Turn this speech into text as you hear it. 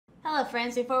Hello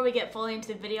friends, before we get fully into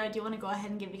the video, I do want to go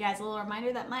ahead and give you guys a little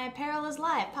reminder that my apparel is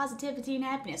live. Positivity and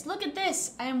happiness. Look at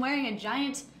this! I am wearing a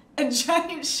giant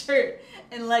shirt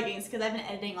and leggings because I've been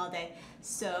editing all day.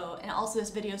 So, and also this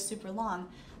video is super long.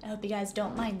 I hope you guys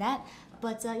don't mind that.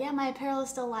 But yeah, my apparel is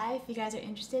still live. If you guys are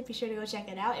interested, be sure to go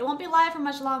check it out. It won't be live for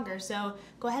much longer, so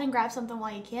go ahead and grab something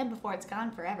while you can before it's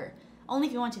gone forever. Only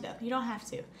if you want to though, you don't have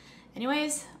to.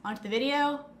 Anyways, on to the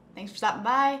video. Thanks for stopping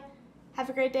by. Have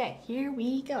a great day. Here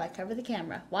we go. I cover the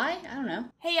camera. Why? I don't know.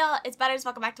 Hey y'all, it's Butters.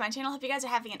 Welcome back to my channel. Hope you guys are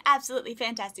having an absolutely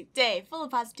fantastic day, full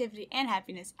of positivity and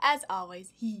happiness, as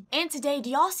always. And today, do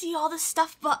y'all see all this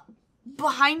stuff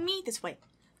behind me? This way.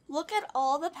 Look at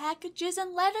all the packages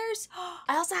and letters.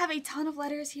 I also have a ton of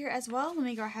letters here as well. Let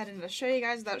me go ahead and show you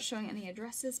guys without showing any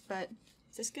addresses, but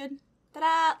is this good?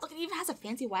 Ta-da! Look, it even has a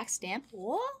fancy wax stamp.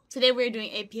 What? Today we're doing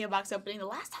a P.O. box opening. The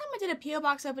last time I did a P.O.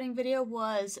 box opening video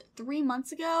was 3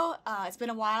 months ago. It's been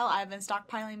a while. I've been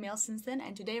stockpiling mail since then,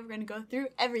 and today we're going to go through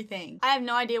everything. I have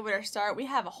no idea where to start. We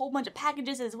have a whole bunch of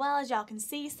packages as well, as y'all can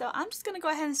see, so I'm just going to go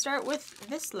ahead and start with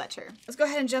this letter. Let's go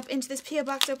ahead and jump into this P.O.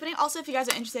 box opening. Also, if you guys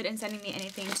are interested in sending me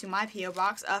anything to my P.O.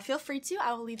 box, feel free to.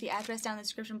 I will leave the address down in the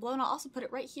description below, and I'll also put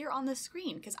it right here on the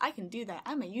screen, because I can do that.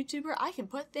 I'm a YouTuber. I can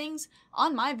put things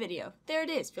on my video. There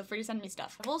it is. Feel free to send me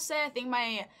stuff. I will say I think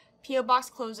my P.O. box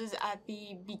closes at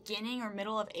the beginning or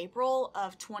middle of April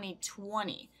of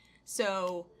 2020.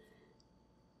 So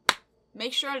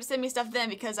make sure to send me stuff then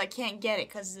because I can't get it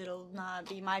because it'll not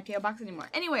be my P.O. box anymore.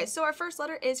 Anyway, so our first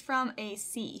letter is from a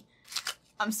C.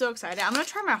 I'm so excited. I'm going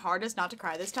to try my hardest not to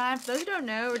cry this time. For those who don't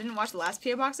know or didn't watch the last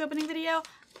P.O. box opening video,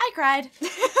 I cried.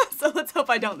 So let's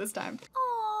hope I don't this time.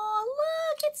 Aw,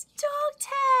 look, it's dog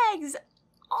tags.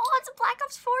 Oh, it's a Black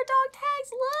Ops 4 dog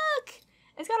tags. Look.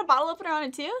 It's got a bottle opener on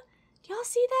it too. Do y'all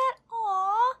see that?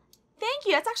 Aw. Thank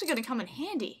you. That's actually going to come in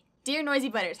handy. Dear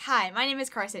NoisyButters, hi, my name is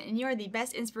Carson, and you are the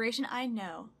best inspiration I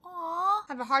know. Aw.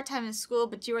 I have a hard time in school,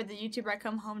 but you are the YouTuber I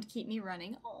come home to keep me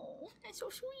running. Oh, that's so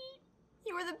sweet.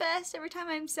 You are the best. Every time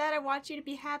I'm sad, I want you to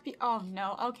be happy. Oh,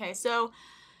 no. Okay, so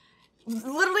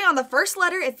literally on the first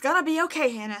letter, it's gonna be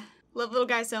okay, Hannah. Love little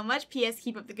guy so much. P.S.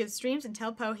 Keep up the good streams and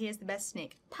tell Poe he is the best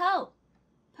snake. Poe,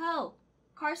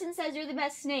 Carson says you're the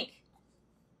best snake.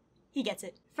 He gets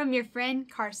it. From your friend,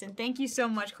 Carson. Thank you so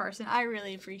much, Carson. I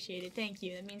really appreciate it. Thank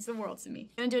you. That means the world to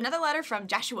me. I'm gonna do another letter from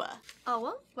Joshua. Oh,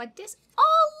 well, what this?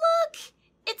 Oh, look!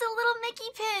 It's a little Mickey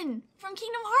pin from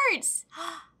Kingdom Hearts.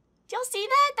 Do y'all see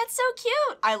that? That's so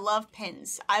cute. I love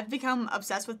pins. I've become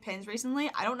obsessed with pins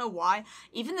recently. I don't know why.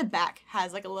 Even the back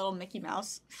has like a little Mickey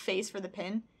Mouse face for the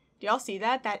pin. Do y'all see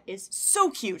that? That is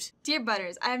so cute. Dear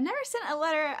Butters, I have never sent a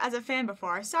letter as a fan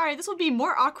before. Sorry, this will be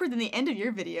more awkward than the end of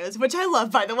your videos, which I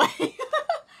love, by the way.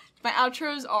 My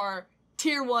outros are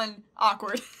tier 1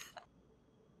 awkward.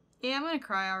 Yeah, I'm gonna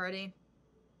cry already.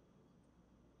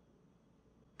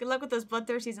 Good luck with those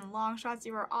bloodthirsties and long shots.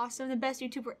 You are awesome. The best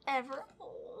YouTuber ever.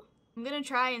 Oh. I'm gonna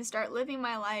try and start living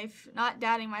my life, not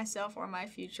doubting myself or my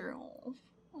future. Oh,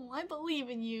 I believe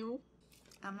in you.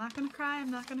 I'm not gonna cry, I'm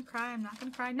not gonna cry, I'm not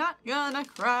gonna cry, not gonna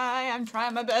cry. I'm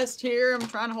trying my best here. I'm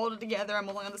trying to hold it together. I'm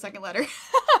only on the second letter.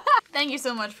 Thank you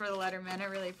so much for the letter, man. I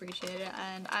really appreciate it.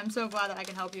 And I'm so glad that I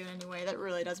can help you in any way. That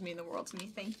really does mean the world to me.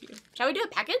 Thank you. Shall we do a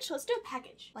package? Let's do a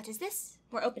package. What is this?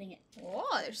 We're opening it.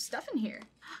 Oh, there's stuff in here.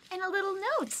 And a little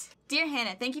note. Dear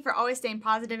Hannah, thank you for always staying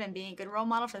positive and being a good role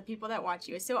model for the people that watch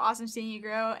you. It's so awesome seeing you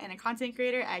grow and a content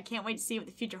creator. I can't wait to see what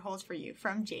the future holds for you.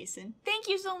 From Jason. Thank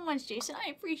you so much, Jason.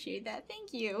 I appreciate that.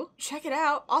 Thank you. Check it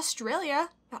out. Australia.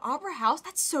 The Opera House.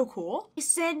 That's so cool. He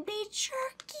sent me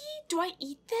jerky. Do I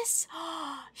eat this?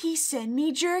 He sent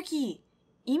me jerky.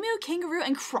 Emu, kangaroo,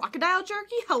 and crocodile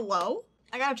jerky? Hello?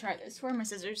 I gotta try this. Where are my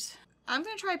scissors? I'm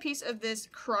gonna try a piece of this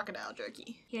crocodile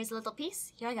jerky. Here's a little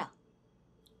piece. Here I go.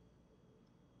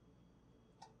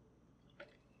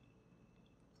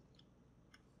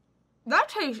 That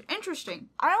tastes interesting.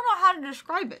 I don't know how to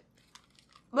describe it.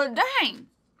 But dang,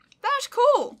 that's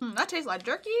cool. That tastes like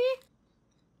jerky.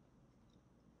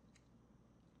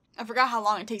 I forgot how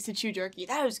long it takes to chew jerky.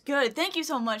 That was good. Thank you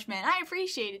so much, man. I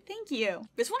appreciate it. Thank you.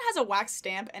 This one has a wax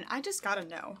stamp, and I just gotta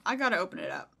know. I gotta open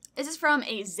it up. This is from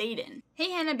a Zayden.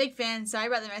 Hey Hannah, big fan. Sorry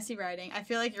about the messy writing. I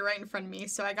feel like you're right in front of me,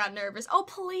 so I got nervous. Oh,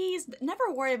 please. Never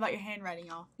worry about your handwriting,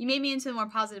 y'all. You made me into a more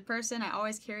positive person. I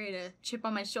always carried a chip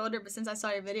on my shoulder, but since I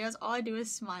saw your videos, all I do is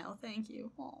smile. Thank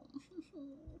you. Oh.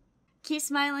 Keep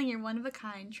smiling. You're one of a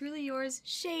kind. Truly yours,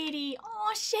 Shady.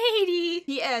 Oh, Shady.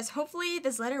 P.S. Hopefully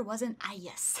this letter wasn't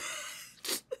yes.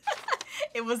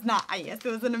 It was not yes. It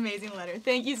was an amazing letter.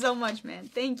 Thank you so much, man.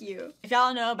 Thank you. If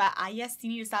y'all know about yes, you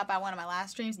need to stop by one of my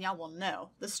last streams and y'all will know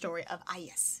the story of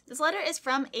yes. This letter is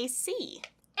from a C.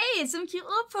 Hey, it's some cute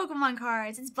little Pokemon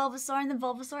cards. It's Bulbasaur in the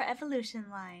Bulbasaur Evolution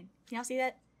line. Can y'all see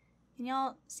that? Can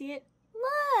y'all see it?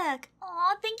 Look!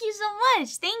 Aw, thank you so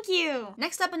much. Thank you.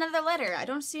 Next up, another letter. I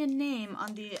don't see a name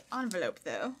on the envelope,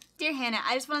 though. Dear Hannah,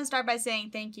 I just want to start by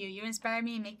saying thank you. You inspire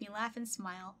me and make me laugh and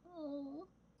smile. Aww.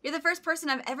 You're the first person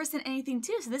I've ever sent anything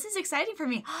to, so this is exciting for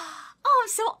me. Oh, I'm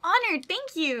so honored.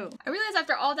 Thank you. I realized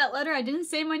after all that letter, I didn't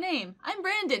say my name. I'm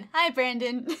Brandon. Hi,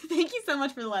 Brandon. Thank you so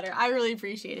much for the letter. I really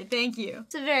appreciate it. Thank you.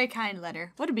 It's a very kind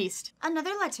letter. What a beast.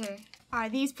 Another letter. Are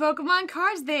these Pokemon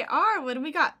cards? They are. What do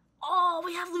we got? Oh,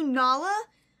 we have Lunala.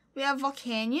 We have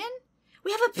Volcanion.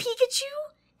 We have a Pikachu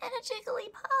and a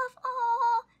Jigglypuff.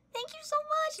 Oh, thank you so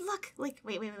much. Look,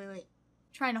 wait.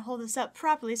 Trying to hold this up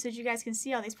properly so that you guys can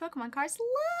see all these Pokemon cards.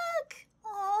 Look!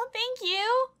 Oh, thank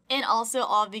you! And also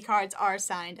all of the cards are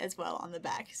signed as well on the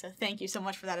back, so thank you so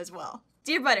much for that as well.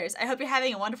 Dear Butters, I hope you're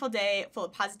having a wonderful day full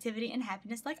of positivity and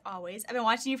happiness like always. I've been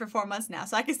watching you for 4 months now,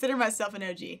 so I consider myself an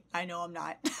OG. I know I'm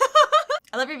not.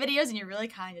 I love your videos and you're really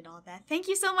kind and all of that. Thank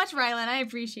you so much, Rylan. I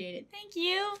appreciate it. Thank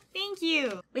you. Thank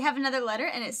you. We have another letter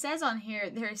and it says on here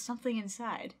there is something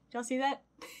inside. Did y'all see that?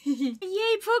 Yay,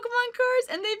 Pokemon cards,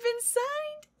 and they've been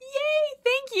signed. Yay,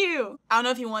 thank you. I don't know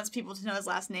if he wants people to know his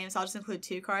last name, so I'll just include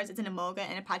 2 cards. It's an Emolga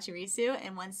and a Pachirisu,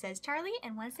 and one says Charlie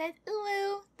and one says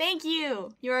Uwu. Thank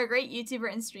you. You are a great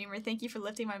YouTuber and streamer. Thank you for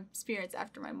lifting my spirits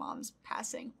after my mom's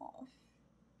passing. Oh,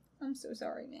 I'm so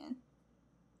sorry, man.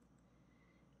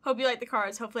 Hope you like the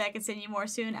cards. Hopefully I can send you more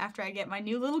soon after I get my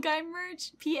new little guy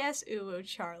merch. P.S. Uwu,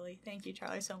 Charlie. Thank you,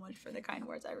 Charlie, so much for the kind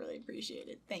words. I really appreciate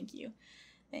it. Thank you.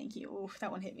 Thank you. Oof,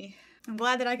 that one hit me. I'm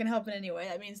glad that I can help in any way.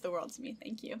 That means the world to me.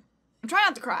 Thank you. I'm trying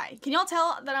not to cry. Can y'all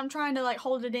tell that I'm trying to like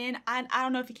hold it in? I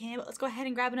don't know if you can, but let's go ahead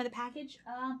and grab another package.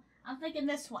 I'm thinking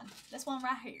this one. This one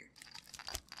right here.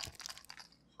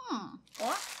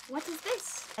 What is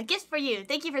this? A gift for you.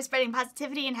 Thank you for spreading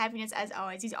positivity and happiness as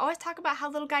always. You always talk about how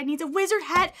little guy needs a wizard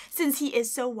hat since he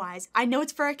is so wise. I know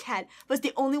it's for a cat, but it's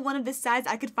the only one of this size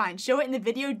I could find. Show it in the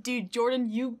video. Dude, Jordan,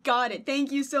 you got it.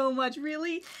 Thank you so much.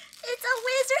 Really? It's a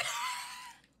wizard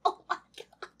hat. Oh my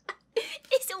god.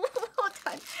 It's a, hold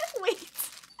on. Wait.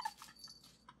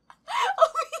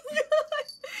 Oh my god.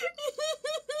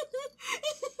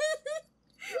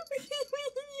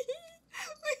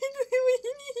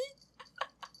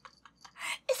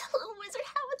 It's a little wizard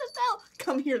hat with a bell.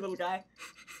 Come here, little guy.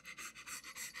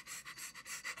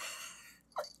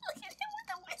 Look at him with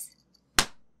the wizard.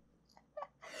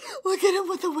 Look at him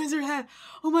with the wizard hat.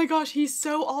 Oh my gosh, he's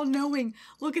so all-knowing.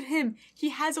 Look at him. He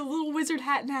has a little wizard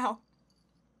hat now.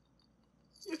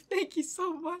 Thank you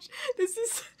so much. This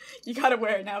is... You gotta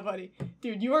wear it now, buddy.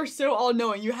 Dude, you are so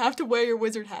all-knowing. You have to wear your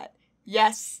wizard hat.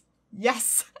 Yes.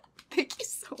 Yes. Thank you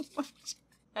so much.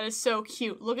 That is so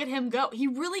cute. Look at him go. He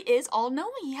really is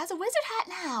all-knowing. He has a wizard hat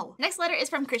now. Next letter is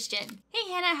from Christian. Hey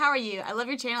Hannah, how are you? I love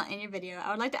your channel and your video.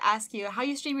 I would like to ask you how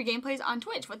you stream your gameplays on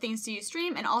Twitch. What things do you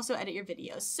stream and also edit your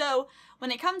videos? So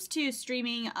when it comes to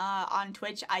streaming on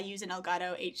Twitch, I use an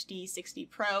Elgato HD 60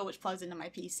 Pro, which plugs into my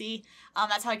PC.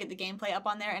 That's how I get the gameplay up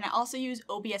on there. And I also use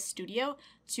OBS Studio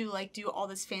to like do all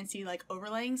this fancy like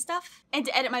overlaying stuff. And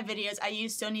to edit my videos, I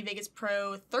use Sony Vegas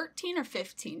Pro 13 or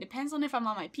 15. Depends on if I'm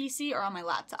on my PC or on my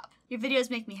laptop. Your videos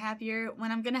make me happier.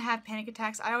 When I'm gonna have panic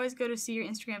attacks, I always go to see your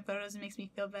Instagram photos. It makes me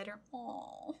feel better.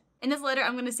 Aww. In this letter,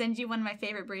 I'm gonna send you one of my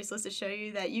favorite bracelets to show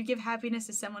you that you give happiness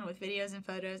to someone with videos and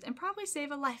photos and probably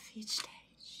save a life each day.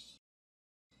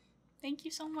 Thank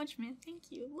you so much, man.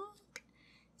 Thank you. Look,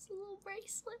 it's a little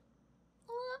bracelet.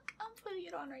 Look, I'm putting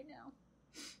it on right now.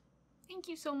 Thank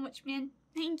you so much, man.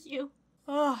 Thank you.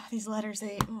 Oh, these letters,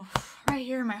 right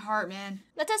here in my heart, man.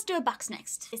 Let us do a box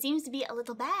next. It seems to be a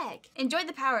little bag. Enjoy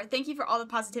the power. Thank you for all the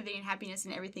positivity and happiness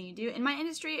in everything you do. In my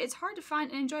industry, it's hard to find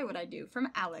and enjoy what I do. From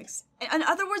Alex. In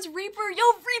other words, Reaper. Yo,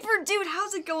 Reaper, dude,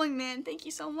 how's it going, man? Thank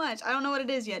you so much. I don't know what it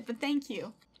is yet, but thank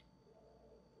you.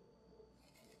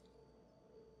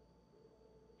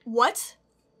 What?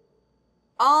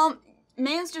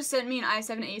 Mans just sent me an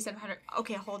i7-8700.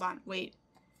 Okay, hold on. Wait.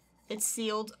 It's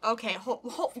sealed. Okay,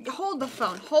 hold the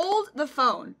phone. Hold the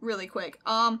phone really quick.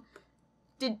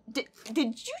 Did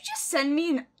you just send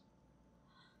me an...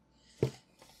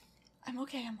 I'm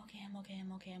okay. I'm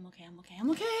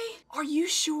okay. Are you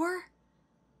sure?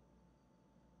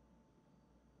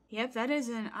 Yep, that is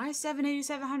an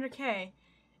i7-8700K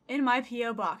in my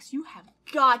P.O. box. You have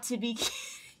got to be kidding.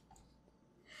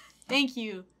 Thank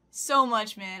you so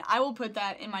much, man. I will put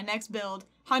that in my next build.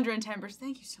 110%.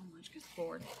 Thank you so much. Good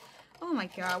lord. Oh my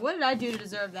god. What did I do to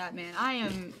deserve that, man? I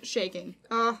am shaking.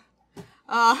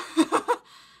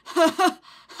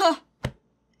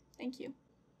 Thank you.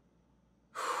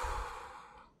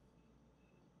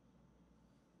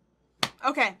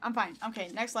 Okay, I'm fine. Okay,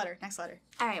 next letter, next letter.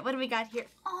 All right, what do we got here?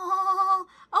 Oh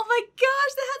my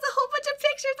gosh, that has a whole bunch of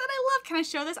pictures that I love. Can I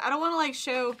show this? I don't want to like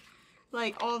show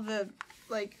like all the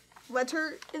like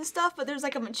letter and stuff, but there's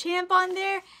like a Machamp on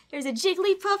there. There's a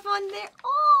Jigglypuff on there.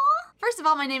 Oh. First of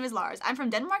all, my name is Lars. I'm from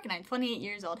Denmark and I'm 28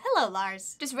 years old. Hello,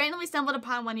 Lars. Just randomly stumbled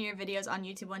upon one of your videos on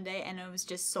YouTube one day and it was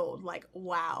just sold. Like,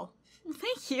 wow. Well,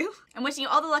 thank you. I'm wishing you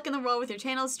all the luck in the world with your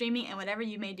channel, streaming, and whatever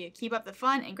you may do. Keep up the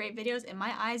fun and great videos. In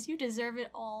my eyes, you deserve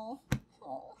it all.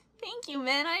 Oh, thank you,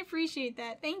 man. I appreciate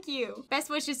that. Thank you. Best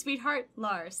wishes, sweetheart,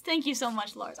 Lars. Thank you so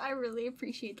much, Lars. I really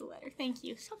appreciate the letter. Thank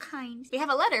you. So kind. We have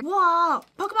a letter. Whoa!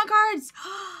 Pokemon cards!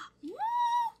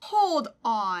 Hold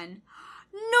on.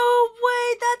 No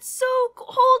way, that's so cool.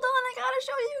 Hold on, I gotta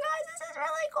show you guys. This is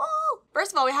really cool.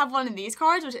 First of all, we have one of these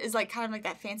cards, which is like kind of like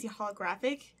that fancy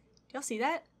holographic. Do y'all see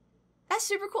that? That's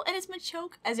super cool, and it's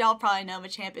Machoke. As y'all probably know,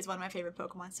 Machamp is one of my favorite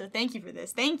Pokemon, so thank you for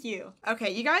this. Thank you.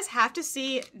 Okay, you guys have to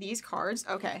see these cards.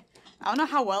 Okay, I don't know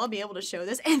how well I'll be able to show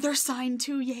this, and they're signed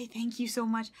too. Yay, thank you so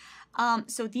much.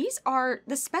 So these are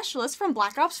the specialists from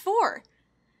Black Ops 4.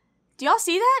 Do y'all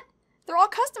see that? They're all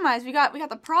customized. We got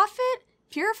the Prophet,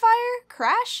 Purifier,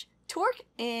 Crash, Torque,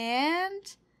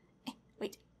 and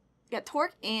wait, we got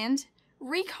Torque and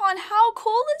Recon. How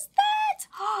cool is that?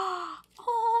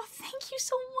 Oh, thank you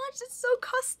so much. It's so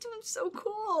custom, so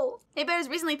cool. Hey Bears,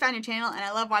 recently found your channel and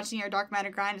I love watching your dark matter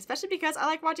grind, especially because I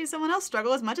like watching someone else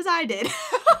struggle as much as I did.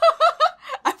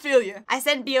 I feel you. I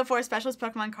sent BO4 Specialist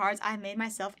Pokemon cards I made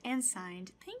myself and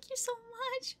signed. Thank you so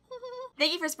much.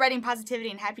 Thank you for spreading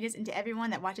positivity and happiness into everyone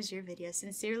that watches your videos.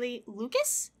 Sincerely,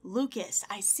 Lucas? Lucas,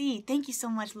 I see. Thank you so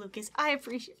much, Lucas. I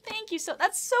appreciate it. Thank you so,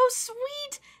 that's so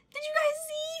sweet. Did you guys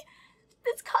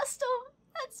see? It's custom.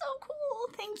 That's so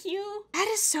cool. Thank you. That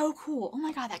is so cool. Oh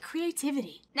my god, that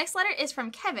creativity. Next letter is from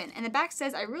Kevin, and the back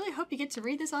says, I really hope you get to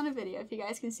read this on a video if you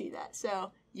guys can see that.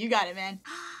 So, you got it, man.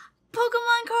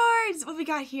 Pokemon cards! What we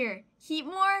got here?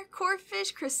 Heatmore,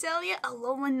 Corphish, Cresselia,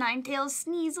 Alolan, Ninetales,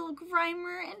 Sneasel,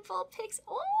 Grimer, and Vulpix.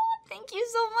 Oh, thank you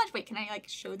so much. Wait, can I like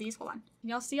show these? Hold on. Can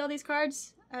y'all see all these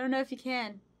cards? I don't know if you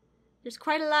can. There's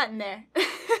quite a lot in there.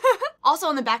 Also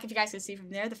on the back, if you guys can see from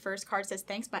there, the first card says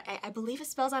thanks, but I believe it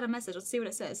spells out a message. Let's see what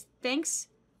it says. Thanks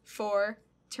for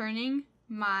turning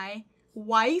my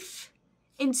wife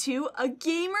into a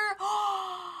gamer.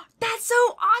 That's so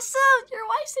awesome! Your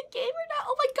wife's a gamer now.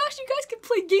 Oh my gosh, you guys can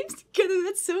play games together.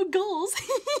 That's so goals.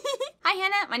 Hi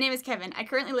Hannah, my name is Kevin. I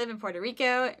currently live in Puerto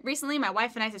Rico. Recently, my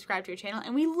wife and I subscribed to your channel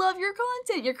and we love your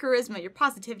content, your charisma, your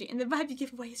positivity, and the vibe you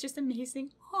give away is just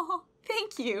amazing. Oh,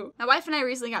 thank you. My wife and I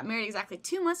recently got married exactly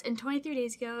 2 months and 23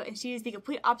 days ago, and she is the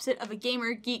complete opposite of a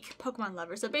gamer, geek, Pokemon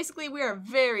lover. So basically, we are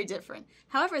very different.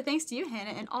 However, thanks to you,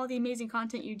 Hannah, and all the amazing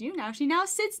content you do now, she now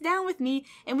sits down with me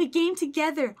and we game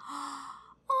together.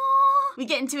 We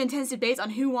get into intense debates on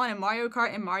who won in Mario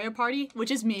Kart and Mario Party,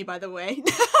 which is me, by the way.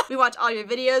 We watch all your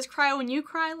videos, cry when you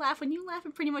cry, laugh when you laugh,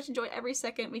 and pretty much enjoy every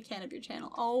second we can of your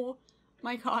channel. Oh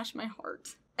my gosh, my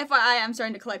heart. FYI, I'm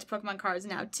starting to collect Pokemon cards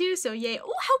now too, so yay.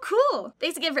 Oh, how cool!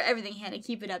 Thanks again for everything, Hannah.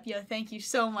 Keep it up. Yo, thank you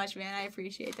so much, man. I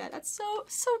appreciate that. That's so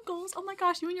goals. Oh my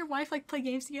gosh, you and your wife like play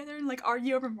games together and like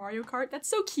argue over Mario Kart? That's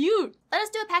so cute. Let us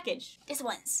do a package. This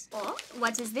one's. Oh,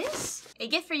 what is this? A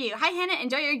gift for you. Hi, Hannah.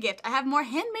 Enjoy your gift. I have more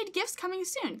handmade gifts coming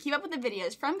soon. Keep up with the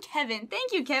videos. From Kevin.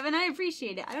 Thank you, Kevin. I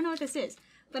appreciate it. I don't know what this is,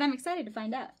 but I'm excited to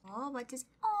find out. Oh, what is...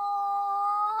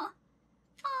 Oh,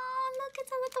 look,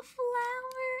 it's a little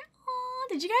flower. Oh,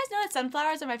 did you guys know that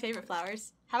sunflowers are my favorite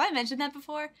flowers? Have I mentioned that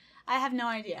before? I have no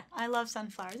idea. I love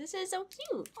sunflowers. This is so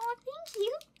cute. Oh, thank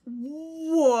you.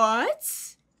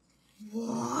 What?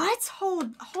 What?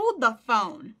 Hold the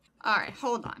phone. All right,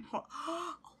 hold on.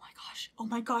 Oh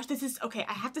my gosh, this is, okay,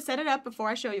 I have to set it up before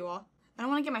I show you all. I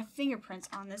don't want to get my fingerprints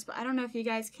on this, but I don't know if you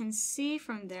guys can see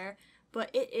from there,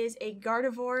 but it is a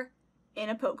Gardevoir in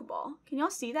a Pokeball. Can y'all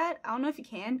see that? I don't know if you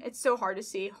can. It's so hard to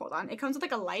see. Hold on. It comes with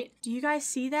like a light. Do you guys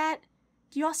see that?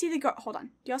 Do y'all see the hold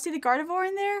on. Do y'all see the Gardevoir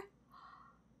in there?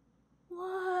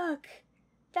 Look.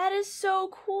 That is so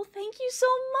cool. Thank you so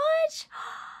much.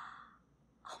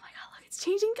 Oh my god, look, it's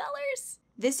changing colors.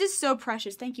 This is so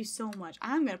precious. Thank you so much.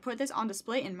 I'm gonna put this on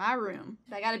display in my room.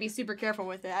 But I gotta be super careful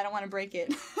with it. I don't want to break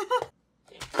it.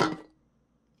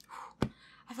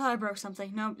 I thought I broke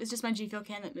something. No, it's just my G Fuel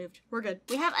can that moved. We're good.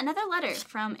 We have another letter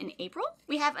from in April.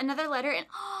 We have another letter in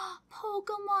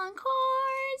Pokemon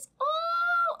cards.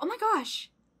 Oh my gosh.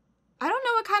 I don't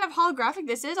know what kind of holographic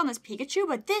this is on this Pikachu,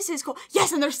 but this is cool.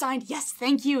 Yes, and they're signed. Yes,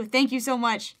 thank you. Thank you so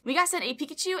much. We got sent a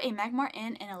Pikachu, a Magmar,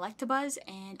 and an Electabuzz,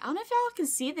 and I don't know if y'all can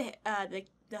see the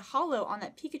holo on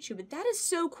that Pikachu, but that is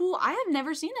so cool. I have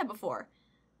never seen that before.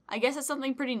 I guess it's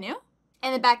something pretty new.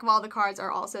 And the back of all the cards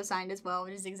are also signed as well,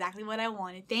 which is exactly what I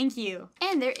wanted. Thank you.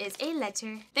 And there is a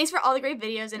letter. Thanks for all the great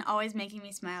videos and always making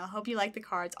me smile. Hope you like the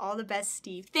cards. All the best,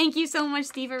 Steve. Thank you so much,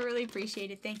 Steve. I really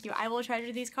appreciate it. Thank you. I will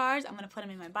treasure these cards. I'm gonna put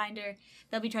them in my binder.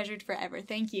 They'll be treasured forever.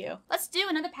 Thank you. Let's do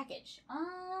another package.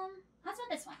 How's about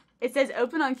this one? It says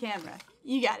open on camera.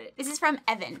 You got it. This is from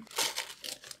Evan.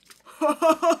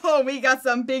 Oh, we got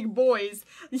some big boys.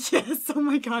 Yes, oh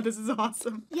my god, this is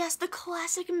awesome. Yes, the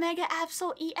classic Mega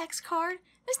Absol EX card.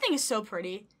 This thing is so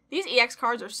pretty. These EX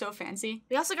cards are so fancy.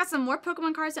 We also got some more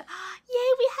Pokemon cards. Yay,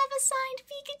 we have a signed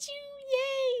Pikachu.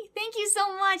 Yay. Thank you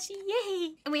so much.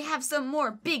 Yay. And we have some more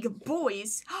big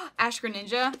boys. Ash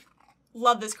Greninja.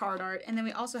 Love this card art. And then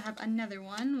we also have another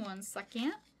one. One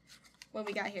second. What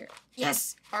we got here?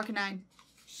 Yes, Arcanine.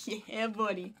 Yeah,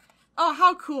 buddy. Oh,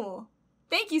 how cool.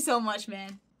 Thank you so much,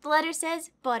 man. The letter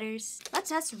says, Butters.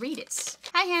 Let's us read it.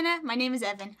 Hi, Hannah. My name is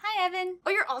Evan. Hi, Evan.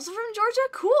 Oh, you're also from Georgia?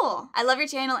 Cool. I love your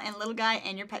channel and little guy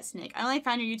and your pet snake. I only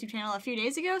found your YouTube channel a few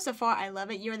days ago. So far, I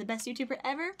love it. You are the best YouTuber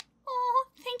ever. Oh,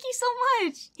 thank you so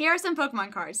much. Here are some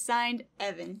Pokemon cards. Signed,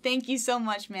 Evan. Thank you so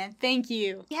much, man. Thank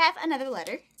you. We have another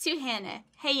letter to Hannah.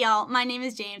 Hey, y'all. My name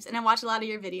is James, and I watch a lot of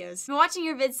your videos. I've been watching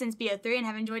your vids since BO3 and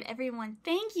have enjoyed every one.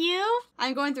 Thank you.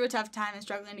 I'm going through a tough time and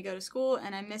struggling to go to school,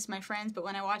 and I miss my friends, but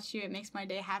when I watch you, it makes my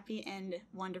day happy and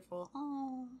wonderful.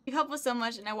 Oh, you helped us so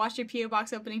much, and I watched your P.O.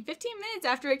 box opening 15 minutes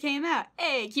after it came out.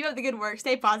 Hey, keep up the good work,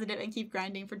 stay positive, and keep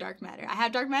grinding for dark matter. I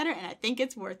have dark matter, and I think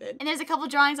it's worth it. And there's a couple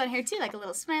drawings on here, too, like a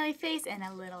little smiley face and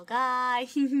a little guy.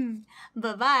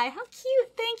 Bye-bye. How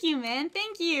cute. Thank you, man.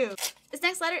 Thank you. This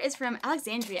next letter is from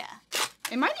Alexandria.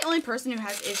 Am I the only person who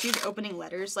has issues opening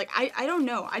letters? Like, I don't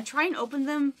know. I try and open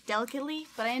them delicately,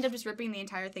 but I end up just ripping the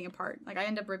entire thing apart. Like, I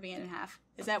end up ripping it in half.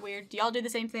 Is that weird? Do y'all do the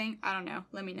same thing? I don't know.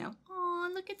 Let me know. Aw,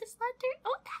 look at this letter.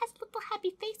 Oh, it has a little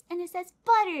happy face, and it says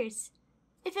Butters.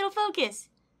 If it'll focus.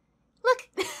 Look.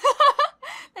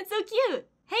 That's so cute.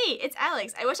 Hey, it's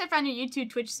Alex. I wish I found your YouTube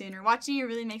Twitch sooner. Watching you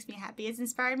really makes me happy. It's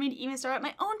inspired me to even start up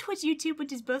my own Twitch YouTube,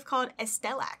 which is both called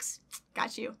Estellax.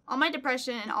 Got you. All my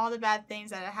depression and all the bad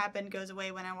things that have happened goes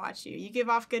away when I watch you. You give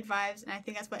off good vibes, and I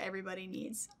think that's what everybody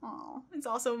needs. Aw. It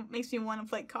also makes me want to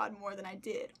play COD more than I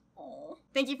did. Aw.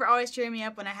 Thank you for always cheering me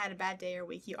up when I had a bad day or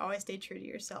week. You always stay true to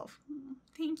yourself.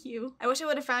 Thank you. I wish I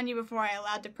would have found you before I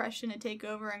allowed depression to take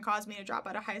over and cause me to drop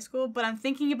out of high school, but I'm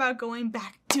thinking about going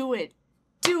back. Do it.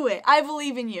 Do it. I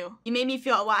believe in you. You made me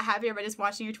feel a lot happier by just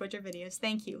watching your Twitter videos.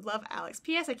 Thank you. Love, Alex.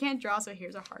 P.S. I can't draw, so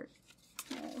here's a heart.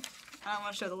 Oh. I don't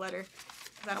want to show the letter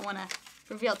because I don't want to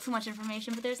reveal too much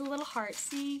information, but there's a little heart.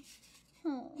 See?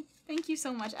 Oh, thank you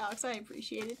so much, Alex. I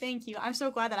appreciate it. Thank you. I'm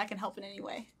so glad that I can help in any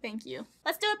way. Thank you.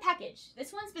 Let's do a package.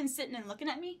 This one's been sitting and looking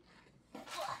at me.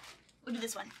 We'll do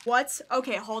this one. What?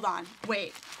 Okay, hold on.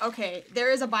 Wait. Okay, there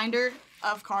is a binder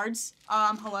of cards.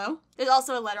 Hello? There's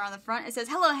also a letter on the front. It says,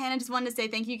 hello, Hannah. Just wanted to say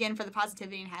thank you again for the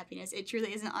positivity and happiness. It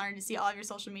truly is an honor to see all of your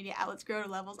social media outlets grow to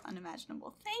levels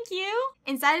unimaginable. Thank you.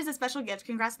 Inside is a special gift.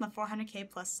 Congrats on the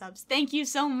 400k plus subs. Thank you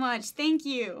so much. Thank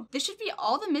you. This should be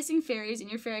all the missing fairies in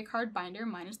your fairy card binder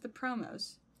minus the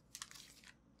promos.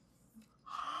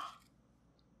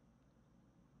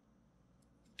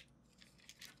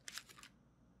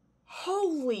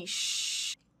 Holy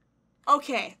sh...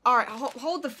 Okay, alright,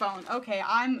 hold the phone. Okay,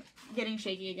 I'm getting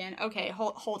shaky again. Okay,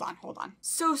 hold on.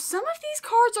 So some of these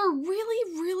cards are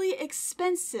really, really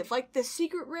expensive. Like the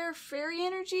secret rare fairy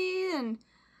energy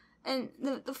and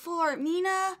the full art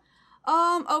Mina.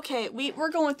 Okay, we're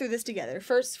going through this together.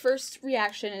 First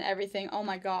reaction and everything. Oh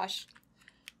my gosh.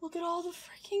 Look at all the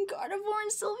freaking Gardevoir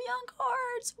and Sylveon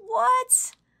cards.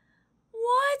 What?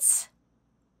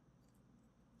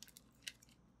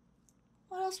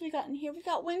 What else we got in here? We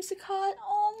got Whimsicott.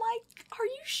 Oh my, are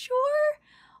you sure?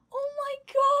 Oh my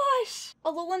gosh.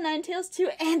 Alola Ninetales too,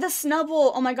 and the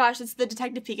Snubbull. Oh my gosh, it's the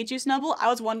Detective Pikachu Snubbull. I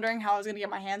was wondering how I was gonna get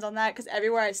my hands on that because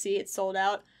everywhere I see it's sold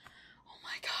out. Oh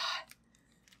my god.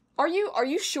 Are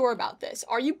you sure about this?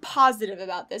 Are you positive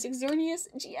about this? Xerneas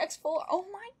GX Full. Oh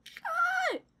my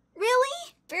god.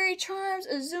 Really? Fairy Charms,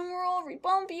 Azumarill,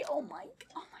 Ribombee. Oh my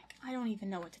god. I don't even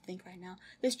know what to think right now.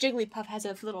 This Jigglypuff has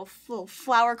a little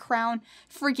flower crown.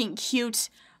 Freaking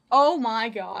cute. Oh my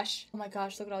gosh. Oh my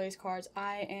gosh, look at all these cards.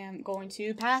 I am going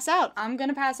to pass out. I'm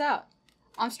gonna pass out.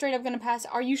 I'm straight up gonna pass.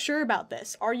 Are you sure about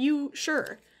this? Are you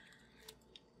sure?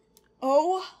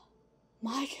 Oh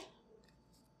my...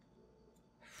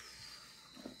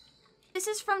 This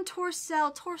is from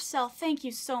Torcel. Torcel, thank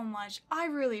you so much. I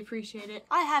really appreciate it.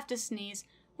 I have to sneeze.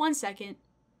 1 second.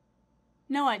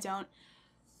 No, I don't.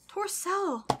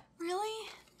 Torcel, really?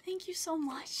 Thank you so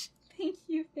much. Thank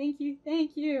you, thank you,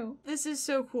 thank you. This is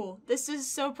so cool. This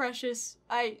is so precious.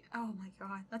 Oh my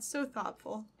god, that's so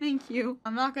thoughtful. Thank you.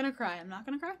 I'm not gonna cry. I'm not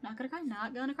gonna cry. Not gonna cry.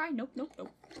 Not gonna cry. Nope, nope,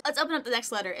 nope. Let's open up the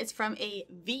next letter. It's from a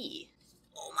V.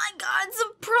 Oh my god, it's a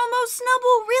promo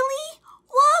Snubble. Really?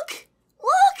 Look!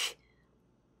 Look!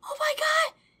 Oh my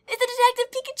god! It's a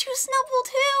Detective Pikachu Snubble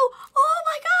too! Oh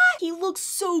my god! He looks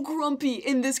so grumpy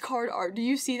in this card art. Do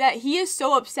you see that? He is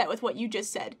so upset with what you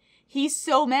just said. He's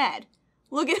so mad.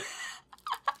 Look at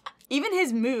even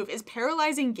his move is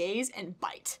paralyzing gaze and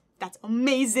bite. That's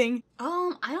amazing.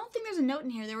 I don't think there's a note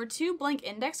in here. There were 2 blank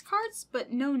index cards,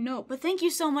 but no note. But thank you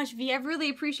so much, V. I really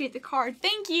appreciate the card.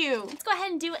 Thank you. Let's go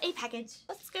ahead and do a package.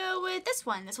 Let's go with this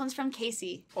one. This one's from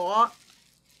Casey. Oh.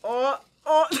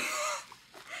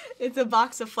 It's a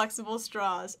box of flexible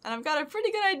straws, and I've got a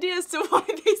pretty good idea as to why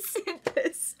they sent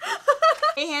this.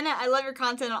 Hey Hannah, I love your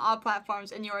content on all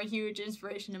platforms, and you're a huge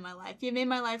inspiration in my life. You've made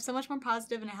my life so much more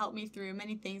positive and helped me through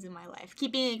many things in my life.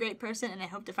 Keep being a great person, and I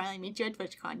hope to finally meet you at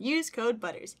TwitchCon. Use code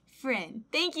BUTTERS. Friend.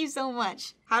 Thank you so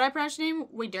much. How do I pronounce your name?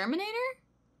 Waderminator?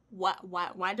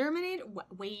 Waderminator?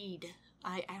 Wade.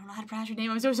 I don't know how to pronounce your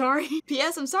name, I'm so sorry.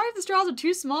 P.S. I'm sorry if the straws are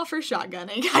too small for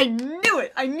shotgunning. I knew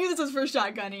it! I knew this was for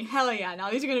shotgunning. Hell yeah,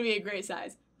 now these are gonna be a great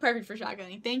size. Perfect for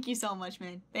shotgunning. Thank you so much,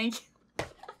 man. Thank you.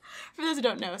 For those who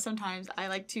don't know, sometimes I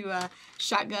like to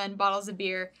shotgun bottles of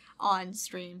beer on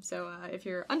stream. So if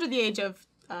you're under the age of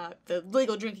the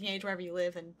legal drinking age wherever you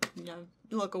live, and you know,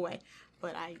 look away.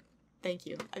 But thank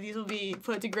you. These will be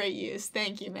put to great use.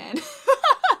 Thank you, man.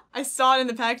 I saw it in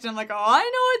the package and I'm like, oh, I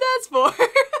know what that's for.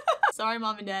 Sorry,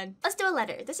 Mom and Dad. Let's do a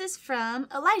letter. This is from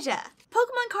Elijah.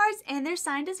 Pokemon cards, and they're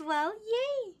signed as well.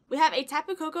 Yay! We have a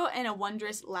Tapu Koko and a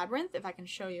Wondrous Labyrinth, if I can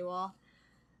show you all.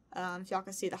 If y'all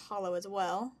can see the holo as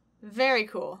well. Very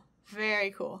cool.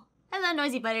 Very cool. Hello,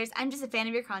 NoisyButters. I'm just a fan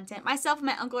of your content. Myself and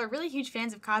my uncle are really huge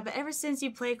fans of COD, but ever since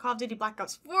you played Call of Duty Black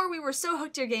Ops 4, we were so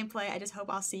hooked to your gameplay. I just hope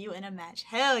I'll see you in a match.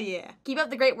 Hell yeah. Keep up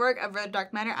the great work of Road to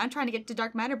Dark Matter. I'm trying to get to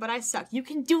Dark Matter, but I suck. You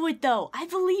can do it, though. I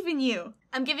believe in you.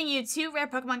 I'm giving you 2 rare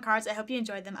Pokemon cards. I hope you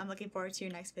enjoyed them. I'm looking forward to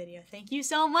your next video. Thank you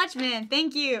so much, man.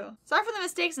 Thank you. Sorry for the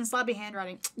mistakes and sloppy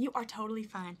handwriting. You are totally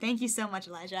fine. Thank you so much,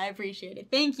 Elijah. I appreciate it.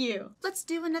 Thank you. Let's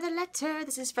do another letter.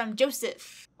 This is from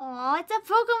Joseph. Oh, it's a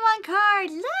Pokemon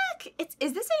card. Look.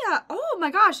 Is this oh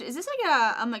my gosh. Is this like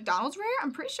a McDonald's rare?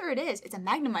 I'm pretty sure it is. It's a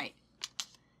Magnemite.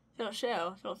 It'll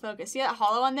show. It'll focus. See that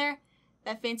holo on there?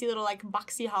 That fancy little like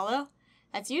boxy holo?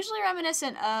 That's usually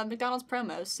reminiscent of McDonald's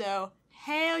promos, so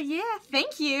hell yeah,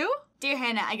 thank you! Dear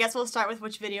Hannah, I guess we'll start with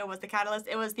which video was the catalyst.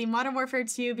 It was the Modern Warfare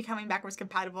 2 becoming backwards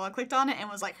compatible. I clicked on it and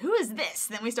was like, who is this?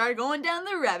 Then we started going down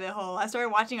the rabbit hole. I started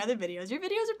watching other videos. Your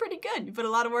videos are pretty good. You put a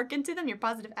lot of work into them. Your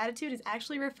positive attitude is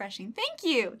actually refreshing. Thank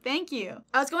you! Thank you!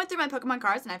 I was going through my Pokemon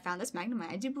cards and I found this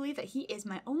Magnemite. I do believe that he is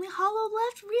my only holo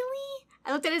left, really?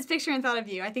 I looked at his picture and thought of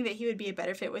you. I think that he would be a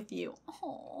better fit with you.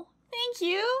 Oh, thank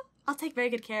you! I'll take very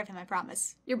good care of him, I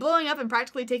promise. You're blowing up and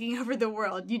practically taking over the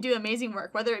world. You do amazing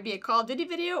work, whether it be a Call of Duty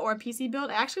video or a PC build.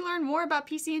 I actually learned more about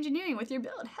PC engineering with your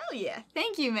build. Hell yeah.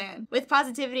 Thank you, man. With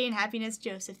positivity and happiness,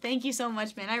 Joseph. Thank you so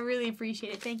much, man. I really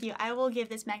appreciate it. Thank you. I will give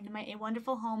this Magnemite a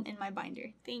wonderful home in my binder.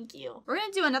 Thank you. We're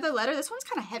gonna do another letter. This one's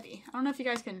kind of heavy. I don't know if you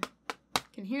guys can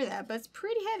hear that, but it's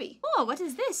pretty heavy. Oh, what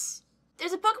is this?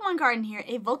 There's a Pokemon card in here,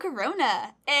 a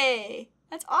Volcarona. Hey.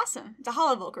 That's awesome. It's a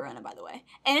holo Volcarona, by the way.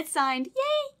 And it's signed.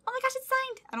 Yay! Oh my gosh, it's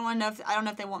signed. I don't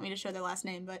know if they want me to show their last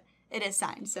name, but it is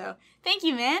signed. So thank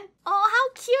you, man. Oh, how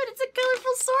cute. It's a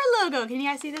colorful SOAR logo. Can you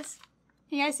guys see this?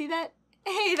 Can you guys see that?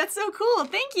 Hey, that's so cool.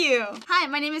 Thank you. Hi,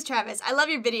 my name is Travis. I love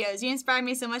your videos. You inspire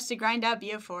me so much to grind out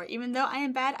BO4. Even though I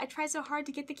am bad, I try so hard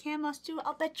to get the camos too.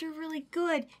 I'll bet you're really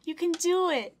good. You can do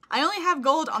it. I only have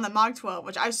gold on the Mog 12,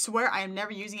 which I swear I am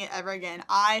never using it ever again.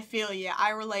 I feel ya. I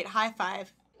relate. High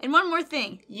five. And one more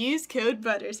thing, use code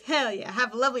BUTTERS. Hell yeah,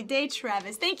 have a lovely day,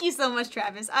 Travis. Thank you so much,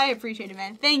 Travis. I appreciate it,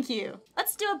 man. Thank you.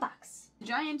 Let's do a box.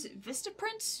 Giant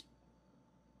Vistaprint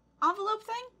envelope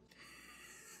thing?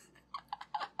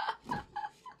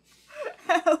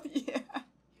 Hell yeah.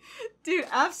 Dude,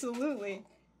 absolutely.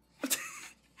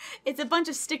 It's a bunch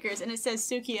of stickers and it says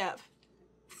Suki up.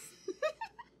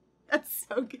 That's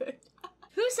so good.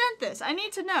 Who sent this? I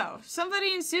need to know.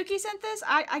 Somebody in Suki sent this?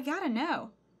 I gotta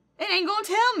know. It ain't gonna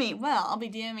tell me. Well, I'll be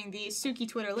DMing the Suki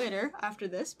Twitter later after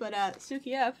this, but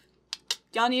Suki F.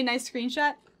 Y'all need a nice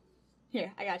screenshot?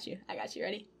 Here, I got you. I got you.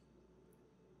 Ready?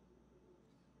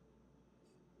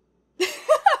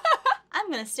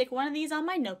 I'm gonna stick one of these on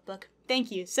my notebook.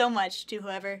 Thank you so much to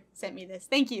whoever sent me this.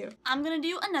 Thank you. I'm gonna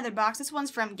do another box. This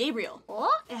one's from Gabriel. Oh,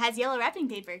 it has yellow wrapping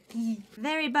paper.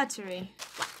 Very buttery.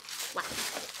 Wah, wah,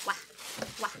 wah,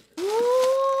 wah.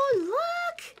 Ooh,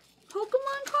 look!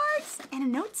 Pokemon cards? box and a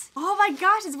note. Oh my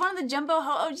gosh, it's one of the Jumbo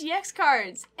Ho-Oh GX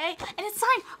cards. Hey, and it's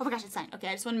signed. Oh my gosh, it's signed. Okay,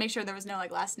 I just want to make sure there was no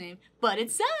like last name, but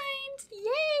it's signed.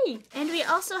 Yay! And we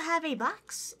also have a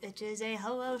box, which is a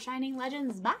Ho-Oh Shining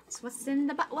Legends box. What's in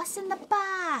the box? What's in the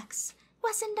box?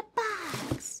 What's in the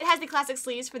box? It has the classic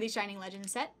sleeves for the Shining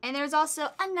Legends set. And there's also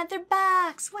another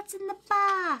box. What's in the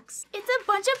box? It's a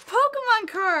bunch of Pokemon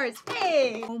cards.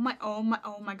 Hey! Oh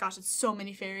my gosh, it's so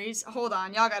many fairies. Hold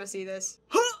on, y'all gotta see this.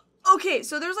 Okay,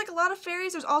 so there's like a lot of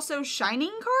fairies. There's also Shining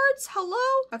cards.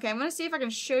 Hello? Okay, I'm gonna see if I can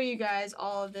show you guys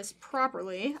all of this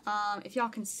properly. If y'all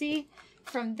can see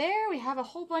from there, we have a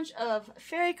whole bunch of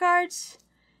fairy cards.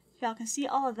 If y'all can see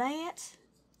all of that.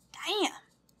 Damn.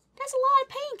 That's a lot of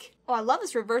pink. Oh, I love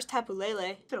this reverse Tapu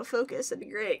Lele. If it'll focus, that'd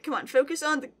be great. Come on, focus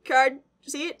on the card.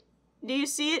 See it? Do you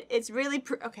see it? It's really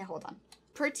okay, hold on.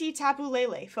 Pretty Tapu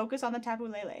Lele. Focus on the Tapu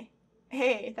Lele.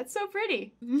 Hey, that's so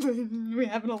pretty. We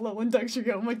have an Alolan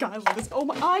Dugtrio. Oh my god, I love this. Oh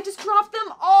my, I just dropped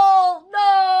them all.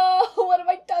 No, what have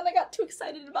I done? I got too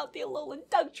excited about the Alolan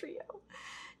Dugtrio.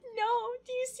 No,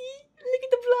 do you see? Look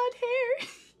at the blonde hair.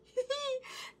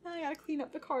 Now I gotta clean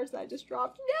up the cards that I just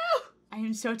dropped. No! I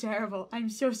am so terrible. I'm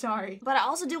so sorry. But I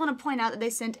also do want to point out that they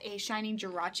sent a Shining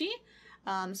Jirachi.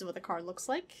 This is what the card looks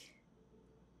like.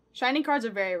 Shining cards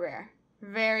are very rare.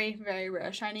 Very, very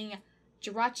rare. Shining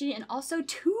Jirachi and also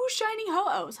 2 Shining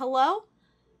Ho-Ohs. Hello?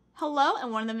 Hello?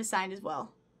 And one of them is signed as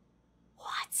well.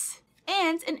 What?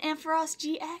 And an Ampharos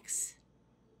GX.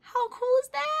 How cool is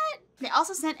that? They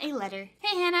also sent a letter.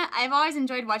 Hey Hannah, I've always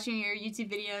enjoyed watching your YouTube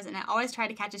videos and I always try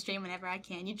to catch a stream whenever I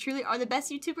can. You truly are the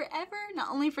best YouTuber ever, not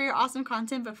only for your awesome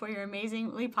content, but for your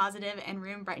amazingly positive and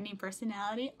room brightening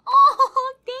personality.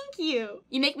 Oh, thank you.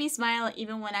 You make me smile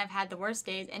even when I've had the worst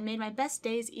days and made my best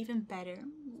days even better.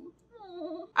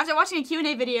 After watching a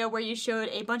Q&A video where you showed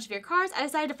a bunch of your cards, I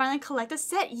decided to finally collect a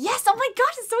set. Yes, oh my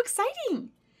gosh, it's so exciting.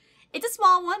 It's a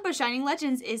small one, but Shining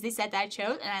Legends is the set that I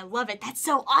chose, and I love it. That's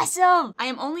so awesome! I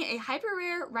am only a hyper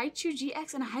rare Raichu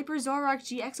GX and a hyper Zoroark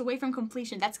GX away from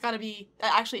completion. That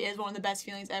actually is one of the best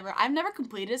feelings ever. I've never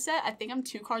completed a set. I think I'm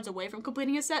 2 cards away from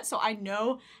completing a set, so I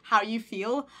know how you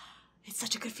feel. It's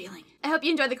such a good feeling. I hope you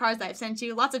enjoyed the cards that I've sent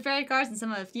you. Lots of fairy cards and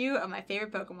some of a few of my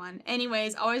favorite Pokemon.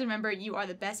 Anyways, always remember you are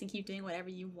the best and keep doing whatever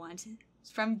you want.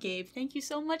 It's from Gabe. Thank you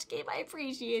so much, Gabe. I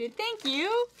appreciate it. Thank you.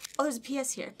 Oh, there's a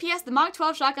PS here. PS, the Mach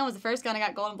 12 shotgun was the first gun I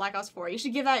got gold in Black Ops 4. You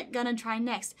should give that gun a try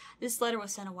next. This letter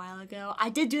was sent a while ago. I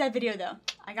did do that video, though.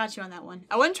 I got you on that one.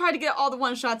 I wouldn't try to get all the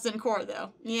one-shots in core,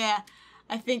 though. Yeah,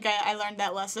 I think I learned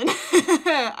that lesson.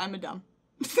 I'm a dumb.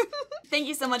 Thank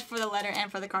you so much for the letter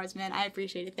and for the cards, man. I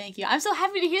appreciate it. Thank you. I'm so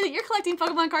happy to hear that you're collecting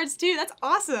Pokemon cards, too. That's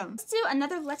awesome. Let's do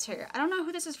another letter. I don't know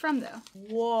who this is from, though.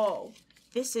 Whoa.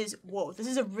 This is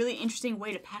a really interesting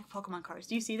way to pack Pokemon cards.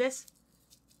 Do you see this?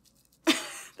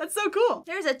 That's so cool.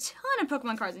 There's a ton of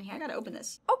Pokemon cards in here. I gotta open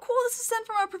this. Oh, cool. This is sent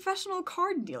from a professional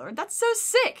card dealer. That's so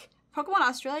sick.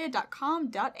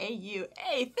 PokemonAustralia.com.au. Hey,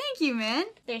 thank you, man.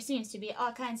 There seems to be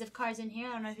all kinds of cards in here.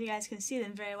 I don't know if you guys can see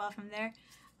them very well from there.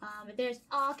 But there's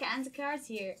all kinds of cards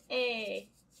here. Hey.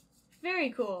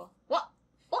 Very cool. What?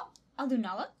 A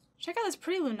Lunala? Check out this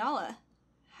pretty Lunala.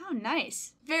 How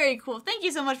nice. Very cool. Thank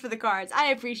you so much for the cards.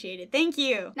 I appreciate it. Thank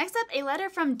you. Next up, a letter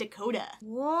from Dakota.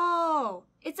 Whoa.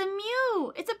 It's a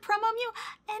Mew. It's a promo Mew.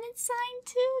 And it's signed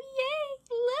too. Yay.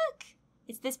 Look.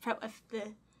 It's this if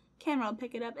the camera will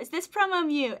pick it up. It's this promo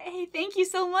Mew. Hey, thank you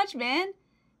so much, man.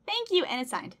 Thank you. And it's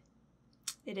signed.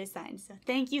 It is signed, so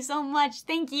thank you so much.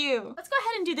 Thank you. Let's go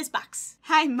ahead and do this box.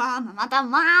 Hi, Mom. I'm not the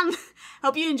mom.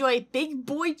 Hope you enjoy Big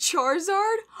Boy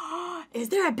Charizard. Is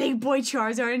there a Big Boy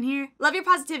Charizard in here? Love your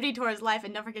positivity towards life,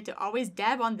 and don't forget to always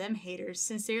dab on them haters.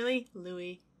 Sincerely,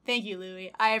 Louie. Thank you,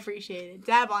 Louie. I appreciate it.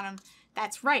 Dab on them.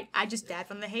 That's right. I just dab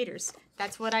on the haters.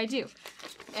 That's what I do.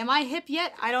 Am I hip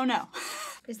yet? I don't know.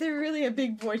 Is there really a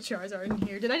Big Boy Charizard in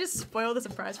here? Did I just spoil the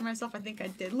surprise for myself? I think I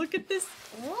did. Look at this.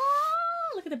 What?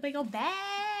 Look at the big old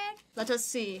bag. Let us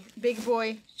see. Big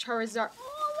Boy Charizard.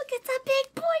 Oh, look at the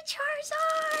Big Boy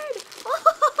Charizard. Oh,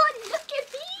 look at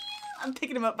him. I'm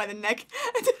picking him up by the neck.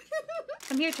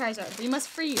 Come here, Charizard. We must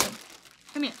free you.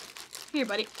 Come here. Come here,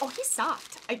 buddy. Oh, he's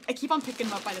soft. I keep on picking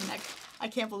him up by the neck. I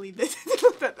can't believe this.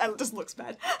 That just looks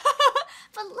bad.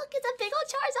 But look at the big old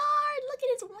Charizard. Look at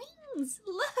his wings.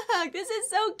 Look, this is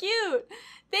so cute.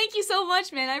 Thank you so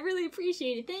much, man. I really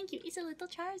appreciate it. Thank you. He's a little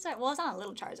Charizard. Well, it's not a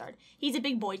little Charizard. He's a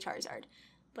big boy Charizard.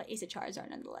 But he's a Charizard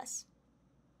nonetheless.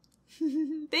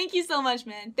 Thank you so much,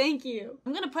 man. Thank you.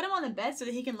 I'm going to put him on the bed so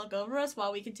that he can look over us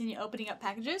while we continue opening up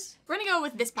packages. We're going to go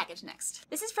with this package next.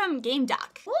 This is from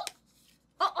Gamerdoc.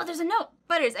 Oh, there's a note.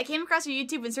 Butters, I came across your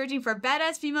YouTube when searching for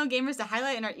badass female gamers to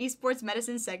highlight in our esports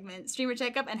medicine segment. Streamer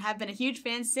checkup and have been a huge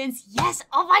fan since. Yes!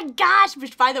 Oh my gosh!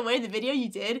 Which, by the way, the video you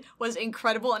did was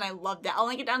incredible and I loved it. I'll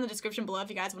link it down in the description below if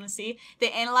you guys want to see.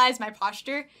 They analyzed my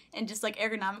posture and just like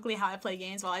ergonomically how I play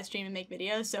games while I stream and make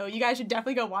videos. So you guys should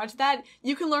definitely go watch that.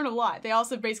 You can learn a lot. They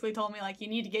also basically told me like you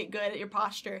need to get good at your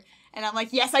posture. And I'm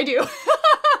like, yes, I do.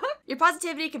 Your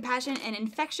positivity, compassion, and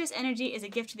infectious energy is a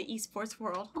gift to the esports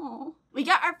world. Aww. We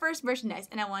got our first merchandise,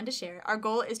 and I wanted to share. Our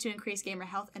goal is to increase gamer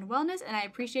health and wellness, and I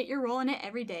appreciate your role in it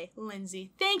every day.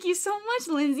 Lindsay. Thank you so much,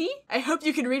 Lindsay. I hope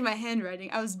you can read my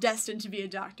handwriting. I was destined to be a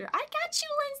doctor. I got you,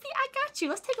 Lindsay. I got you.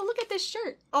 Let's take a look at this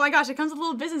shirt. Oh my gosh, it comes with a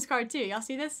little business card, too. Y'all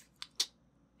see this?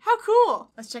 How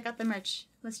cool. Let's check out the merch.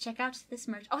 Let's check out this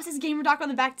merch. Oh, it says Gamerdoc on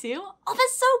the back, too? Oh,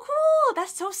 that's so cool.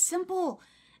 That's so simple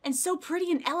and so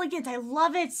pretty and elegant. I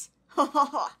love it.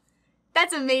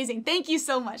 That's amazing. Thank you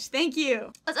so much. Thank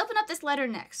you. Let's open up this letter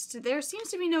next. There seems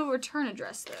to be no return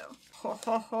address, though.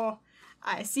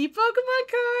 I see Pokemon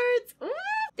cards. Ooh.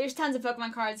 There's tons of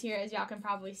Pokemon cards here, as y'all can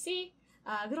probably see.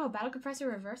 Good old Battle Compressor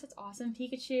Reverse. That's awesome.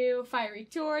 Pikachu, Fiery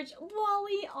Torch,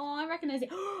 Wally. Oh, I recognize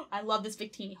it. I love this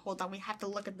Victini. Hold on. We have to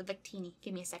look at the Victini.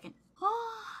 Give me a second.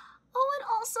 Oh, and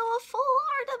also a full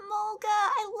art Emolga.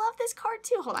 I love this card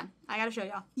too. Hold on. I gotta show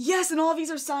y'all. Yes, and all of these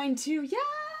are signed too.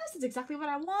 Yes, that's exactly what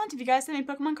I want. If you guys send me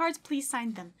Pokemon cards, please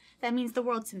sign them. That means the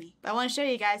world to me. But I want to show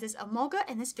you guys this Emolga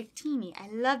and this Victini. I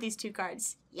love these two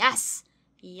cards. Yes.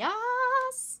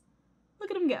 Yes. Look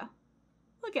at them go.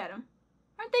 Look at them.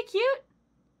 Aren't they cute?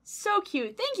 So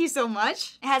cute. Thank you so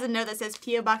much. It has a note that says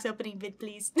P.O. Box opening vid,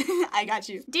 please. I got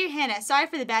you. Dear Hannah, sorry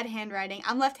for the bad handwriting.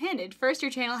 I'm left-handed. First,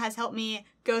 your channel has helped me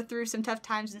go through some tough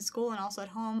times in school and also at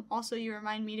home. Also, you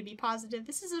remind me to be positive.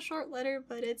 This is a short letter,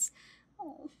 but it's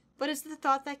the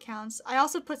thought that counts. I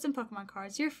also put some Pokemon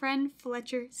cards. Your friend,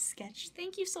 Fletcher Sketch.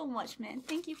 Thank you so much, man.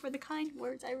 Thank you for the kind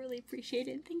words. I really appreciate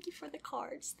it. Thank you for the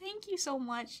cards. Thank you so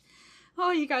much.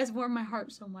 Oh, you guys warm my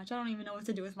heart so much. I don't even know what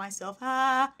to do with myself.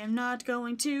 I'm not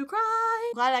going to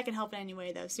cry. Glad I can help in any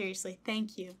way, though. Seriously,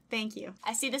 thank you. Thank you.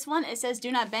 I see this one. It says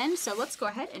do not bend, so let's go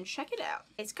ahead and check it out.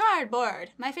 It's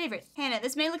cardboard. My favorite. Hannah,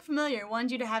 this may look familiar.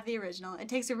 Wanted you to have the original. It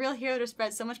takes a real hero to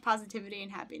spread so much positivity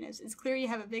and happiness. It's clear you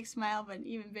have a big smile, but an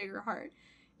even bigger heart.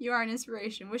 You are an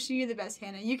inspiration. Wishing you the best,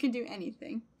 Hannah. You can do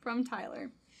anything. From Tyler.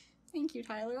 Thank you,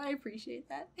 Tyler. I appreciate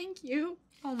that. Thank you.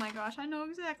 Oh my gosh, I know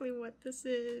exactly what this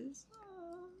is.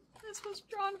 This was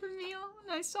drawn for me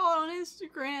and I saw it on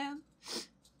Instagram.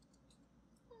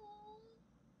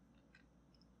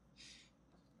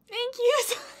 Thank you.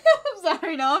 I'm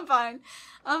sorry, no, I'm fine.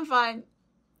 I'm fine.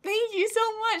 Thank you so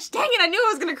much. Dang it, I knew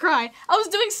I was gonna cry. I was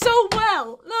doing so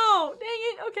well. No, dang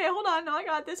it. Okay, hold on. No, I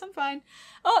got this. I'm fine.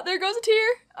 Oh, there goes a tear.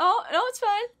 Oh, no, it's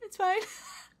fine. It's fine.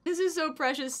 This is so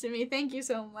precious to me. Thank you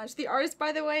so much. The artist,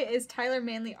 by the way, is Tyler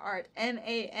Manley Art.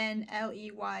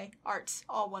 M-A-N-L-E-Y Art.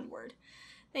 All one word.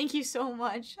 Thank you so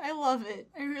much. I love it.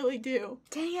 I really do.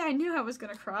 Dang it, I knew I was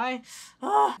gonna cry.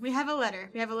 Oh, we have a letter.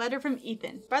 We have a letter from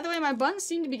Ethan. By the way, my buns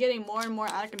seem to be getting more and more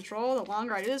out of control the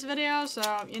longer I do this video,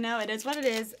 so, you know, it is what it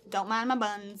is. Don't mind my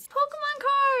buns.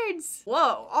 Pokemon cards!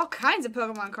 Whoa, all kinds of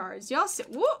Pokemon cards. Y'all see,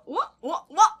 what?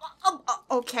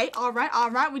 Okay,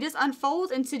 alright. We just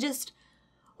unfold into just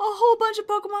a whole bunch of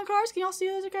Pokemon cards. Can y'all see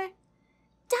those okay?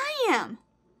 Damn!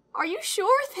 Are you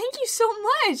sure? Thank you so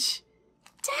much!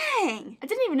 Dang! I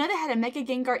didn't even know they had a Mega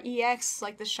Gengar EX,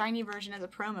 like the shiny version as a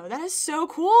promo. That is so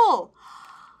cool!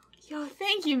 Yo,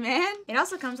 thank you, man! It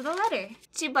also comes with a letter.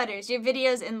 To Butters, your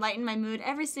videos enlighten my mood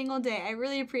every single day. I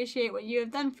really appreciate what you have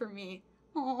done for me.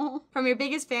 Aww. From your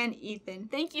biggest fan, Ethan.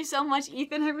 Thank you so much,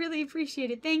 Ethan. I really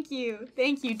appreciate it. Thank you.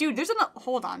 Thank you. Dude, there's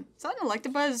hold on. Is that an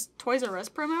Electabuzz Toys R Us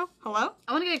promo? Hello?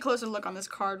 I want to get a closer look on this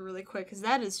card really quick, because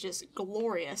that is just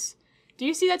glorious. Do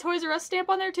you see that Toys R Us stamp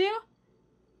on there, too?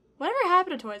 Whatever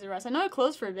happened to Toys R Us? I know it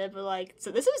closed for a bit, but like, so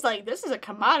this is a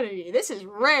commodity. This is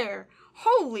rare.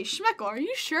 Holy schmeckle, are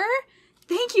you sure?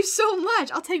 Thank you so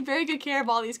much. I'll take very good care of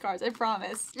all these cards, I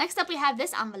promise. Next up, we have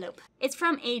this envelope. It's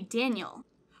from a Daniel.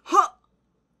 Huh.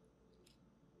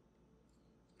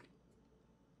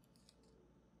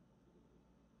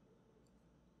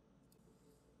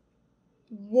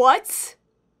 What?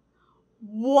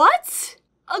 What?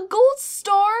 A gold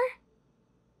star?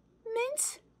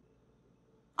 Mint?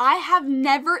 I have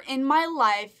never in my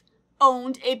life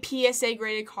owned a PSA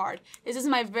graded card. This is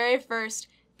my very first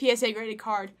PSA graded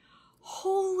card.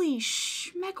 Holy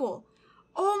schmeckle.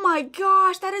 Oh my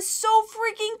gosh, that is so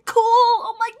freaking cool.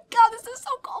 Oh my god, this is so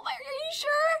cool. Are you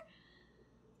sure?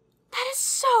 That is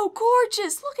so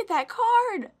gorgeous. Look at that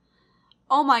card.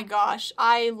 Oh my gosh,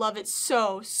 I love it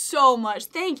so much.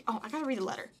 Oh, I gotta read the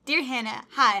letter. Dear Hannah,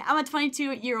 hi, I'm a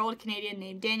 22-year-old Canadian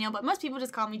named Daniel, but most people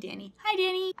just call me Danny. Hi,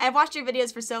 Danny. I have watched your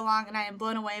videos for so long, and I am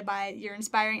blown away by your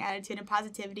inspiring attitude and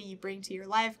positivity you bring to your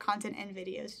life, content, and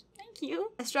videos. Thank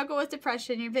you. I struggle with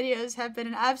depression. Your videos have been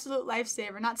an absolute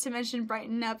lifesaver, not to mention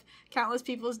brighten up countless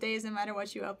people's days no matter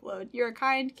what you upload. You're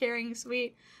kind, caring,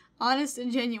 sweet, honest,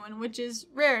 and genuine, which is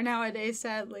rare nowadays,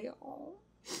 sadly. Aww.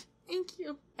 Thank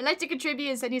you. I'd like to contribute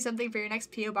and send you something for your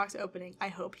next P.O. box opening, I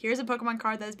hope. Here's a Pokemon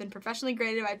card that has been professionally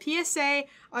graded by PSA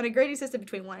on a grading system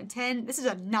between 1 and 10. This is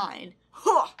a 9.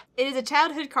 Huh. It is a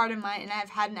childhood card of mine, and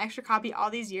I've had an extra copy all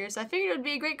these years, so I figured it would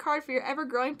be a great card for your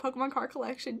ever-growing Pokemon card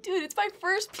collection. Dude, it's my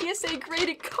first PSA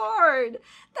graded card!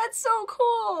 That's so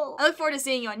cool! I look forward to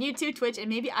seeing you on YouTube, Twitch, and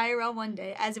maybe IRL one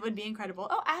day, as it would be incredible.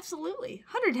 Oh, absolutely.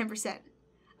 110%.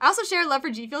 I also share love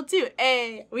for G-Field too.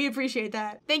 Hey, we appreciate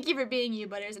that. Thank you for being you,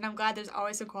 Butters, and I'm glad there's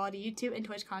always some quality YouTube and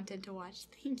Twitch content to watch.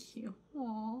 Thank you.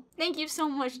 Aww. Thank you so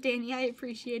much, Danny. I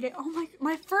appreciate it. Oh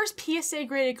my first PSA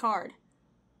graded card.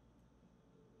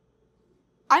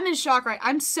 I'm in shock, right?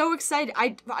 I'm so excited.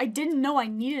 I didn't know I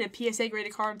needed a PSA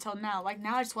graded card until now. Like,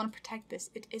 now I just want to protect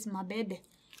this. It is my baby.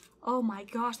 Oh my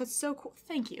gosh, that's so cool.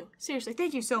 Thank you. Seriously,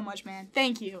 thank you so much, man.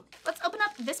 Thank you. Let's open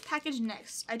up this package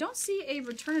next. I don't see a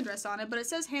return address on it, but it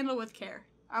says handle with care.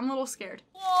 I'm a little scared.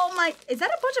 Oh my, is that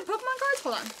a bunch of Pokemon cards?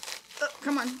 Hold on.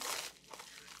 Come on.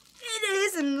 It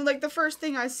is, and like the first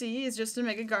thing I see is just to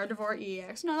make a Gardevoir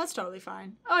EX. No, that's totally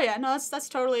fine. Oh yeah, no, that's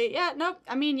totally, yeah, nope.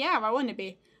 I mean, yeah, why wouldn't it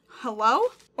be? Hello?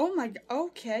 Oh my,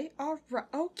 okay, alright,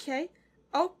 okay.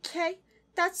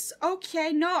 That's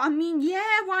okay. No, I mean,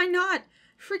 yeah, why not?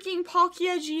 Freaking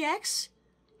Palkia GX?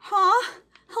 Huh?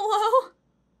 Hello?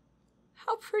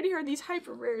 How pretty are these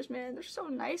hyper rares, man? They're so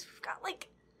nice. We've got like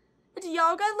a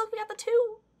Dialga. Look, we got the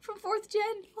 2 from 4th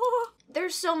gen. Oh.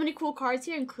 There's so many cool cards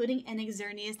here, including an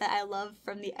Xerneas that I love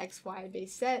from the XY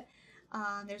base set.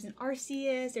 There's an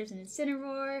Arceus. There's an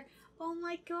Incineroar. Oh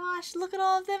my gosh, look at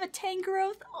all of them. A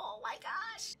Tangrowth. Oh my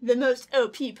gosh. The most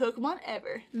OP Pokemon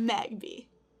ever. Magby.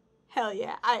 Hell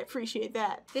yeah, I appreciate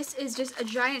that. This is just a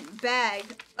giant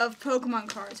bag of Pokemon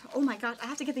cards. Oh my gosh, I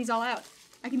have to get these all out.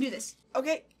 I can do this.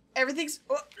 Okay, everything's...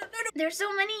 Oh, no. There's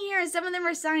so many here, and some of them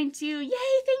are signed too. Yay,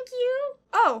 thank you.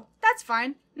 Oh, that's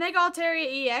fine. Mega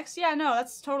Altaria EX. Yeah, no,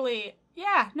 that's totally...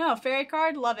 Yeah, no, fairy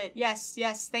card, love it. Yes,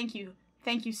 thank you.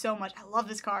 Thank you so much. I love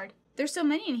this card. There's so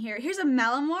many in here. Here's a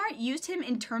Malamar. Used him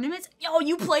in tournaments. Yo,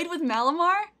 you played with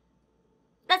Malamar?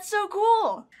 That's so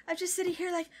cool. I'm just sitting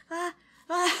here like, oh,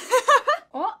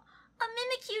 a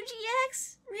Mimikyu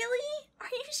GX? Really? Are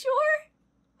you sure?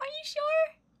 Are you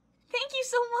sure? Thank you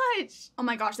so much. Oh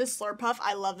my gosh, this Slurpuff,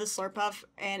 I love this Slurpuff,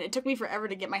 and it took me forever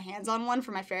to get my hands on one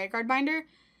for my fairy card binder.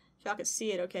 If y'all could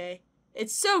see it, okay?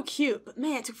 It's so cute, but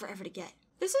man, it took forever to get.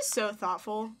 This is so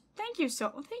thoughtful. Thank you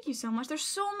so much. There's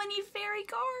so many fairy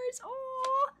cards.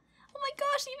 Oh my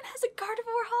gosh, it even has a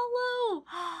Gardevoir Hollow.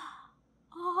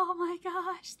 Oh my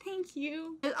gosh, thank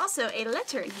you. There's also a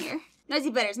letter in here.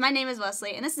 NoisyButters, my name is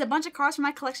Wesley, and this is a bunch of cards from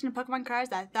my collection of Pokemon cards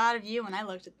that I thought of you when I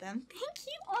looked at them. Thank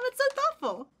you. Oh, that's so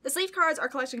thoughtful. The sleeve cards are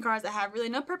collection cards that have really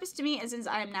no purpose to me, and since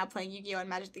I am now playing Yu-Gi-Oh! And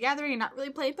Magic the Gathering and not really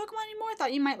playing Pokemon anymore, I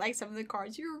thought you might like some of the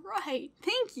cards. You're right.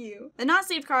 Thank you. The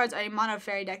non-sleeve cards are a mono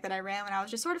fairy deck that I ran when I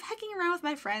was just sort of hecking around with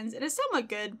my friends. It is somewhat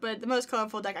good, but the most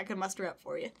colorful deck I could muster up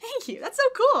for you. Thank you. That's so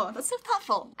cool. That's so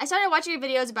thoughtful. I started watching your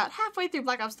videos about halfway through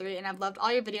Black Ops 3, and I've loved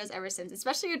all your videos ever since,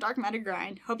 especially your Dark Matter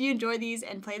grind. Hope you enjoy these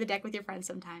and play the deck with your friends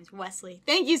sometimes. Wesley.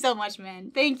 Thank you so much,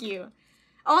 man. Thank you.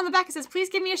 Oh, on the back it says, please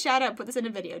give me a shout out, put this in a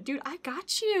video. Dude, I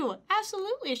got you.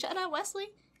 Absolutely. Shout out,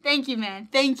 Wesley. Thank you, man.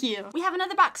 Thank you. We have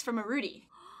another box from a Rudy.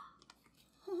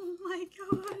 Oh my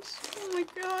gosh. Oh my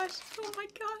gosh. Oh my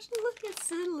gosh. Look at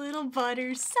the little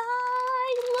Butters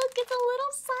side. Look at the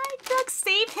little side duck.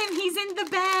 Save him. He's in the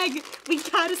bag. We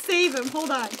gotta save him. Hold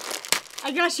on.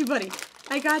 I got you, buddy.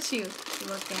 I got you.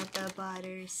 Look at the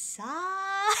Butters side.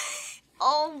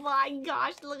 Oh my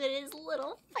gosh, look at his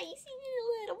little face,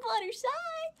 little butter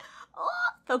side. Oh,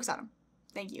 focus on him.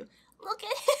 Thank you. Look at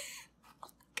him. Oh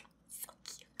my god, so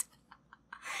cute.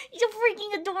 He's so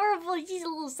freaking adorable. He's a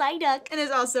little Psyduck. And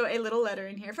there's also a little letter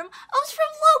in here from, oh, it's from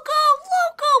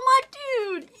Loco, my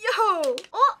dude. Yo.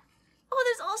 Oh,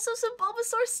 there's also some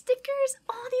Bulbasaur stickers.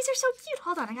 Oh, these are so cute.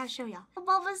 Hold on, I gotta show y'all.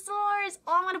 Bulbasaurs.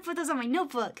 Oh, I'm gonna put those on my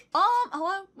notebook.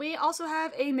 Hello. We also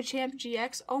have a Machamp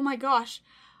GX. Oh my gosh.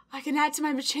 I can add to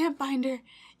my Machamp binder.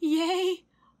 Yay.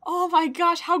 Oh my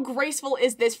gosh, how graceful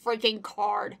is this freaking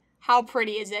card? How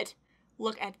pretty is it?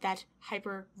 Look at that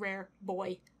hyper rare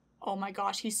boy. Oh my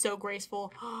gosh, he's so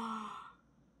graceful.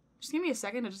 Just give me a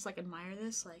second to just like admire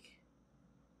this. Like,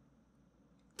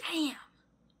 damn.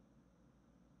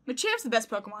 Machamp's the best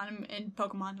Pokemon in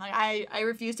Pokemon. Like, I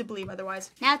refuse to believe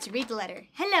otherwise. Now to read the letter.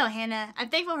 Hello, Hannah. I'm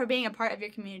thankful for being a part of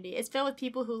your community. It's filled with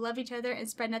people who love each other and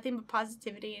spread nothing but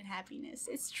positivity and happiness.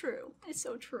 It's true. It's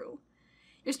so true.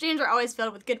 Your streams are always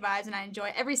filled with good vibes, and I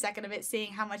enjoy every second of it.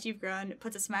 Seeing how much you've grown it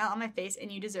puts a smile on my face,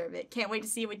 and you deserve it. Can't wait to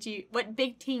see what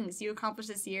big things you accomplish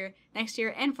this year, next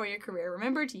year, and for your career.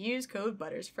 Remember to use code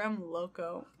BUTTERS from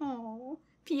Loco. Oh.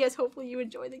 P.S. Hopefully you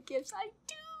enjoy the gifts. I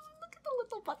do. Look at the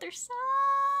little butter sigh.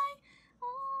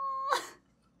 Oh.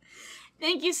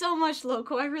 Thank you so much,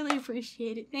 Loco. I really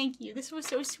appreciate it. Thank you. This was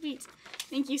so sweet.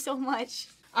 Thank you so much.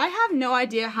 I have no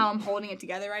idea how I'm holding it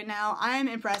together right now. I'm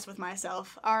impressed with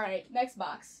myself. Alright, next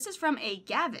box. This is from a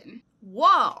Gavin.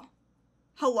 Whoa.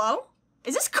 Hello?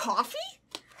 Is this coffee?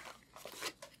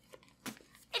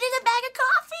 It is a bag of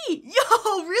coffee!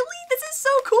 Yo, really? This is so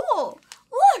cool!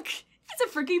 Look! It's a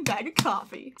freaking bag of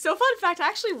coffee. So fun fact, I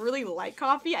actually really like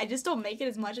coffee. I just don't make it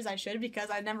as much as I should because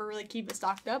I never really keep it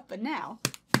stocked up, but now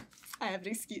I have an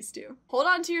excuse to. Hold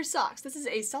on to your socks. This is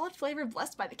a solid flavor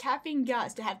blessed by the caffeine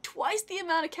gods to have twice the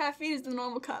amount of caffeine as the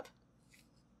normal cup.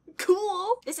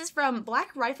 Cool. This is from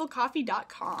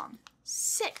blackriflecoffee.com.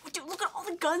 Sick. Dude, look at all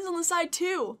the guns on the side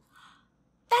too.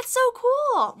 That's so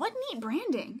cool. What neat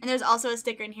branding. And there's also a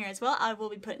sticker in here as well. I will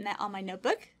be putting that on my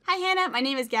notebook. Hi Hannah, my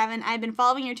name is Gavin. I've been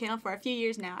following your channel for a few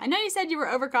years now. I know you said you were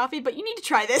over coffee, but you need to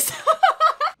try this.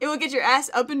 It will get your ass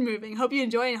up and moving. Hope you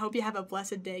enjoy and hope you have a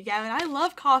blessed day. Gavin, I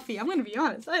love coffee. I'm gonna be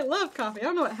honest. I love coffee. I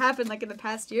don't know what happened like in the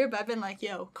past year, but I've been like,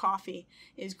 yo, coffee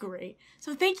is great.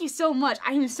 So thank you so much.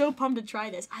 I am so pumped to try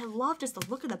this. I love just the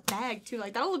look of the bag too.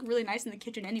 Like that'll look really nice in the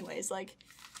kitchen anyways. Like,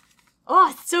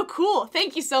 oh, it's so cool.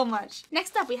 Thank you so much.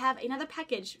 Next up, we have another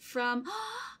package from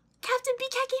Captain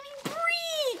BCat Gaming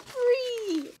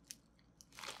Bree.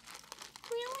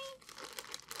 Really?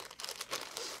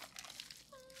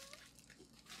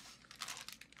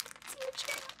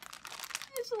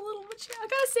 It's a little Machamp. I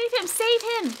gotta save him. Save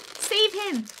him. Save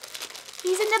him.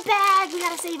 He's in the bag. We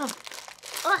gotta save him.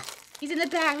 Ugh. He's in the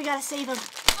bag. We gotta save him.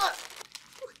 Ugh.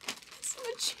 It's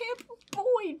Machamp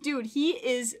boy. Dude, he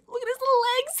is. Look at his little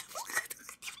legs.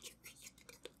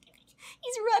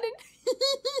 He's running.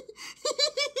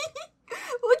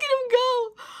 Look at him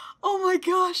go. Oh my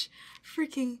gosh.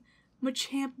 Freaking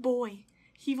Machamp boy.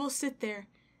 He will sit there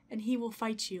and he will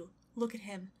fight you. Look at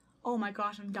him. Oh my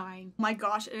gosh, I'm dying. Oh my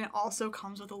gosh, and it also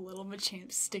comes with a little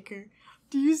Machamp sticker.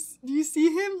 Do you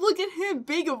see him? Look at him,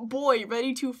 big boy,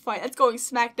 ready to fight. That's going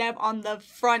smack dab on the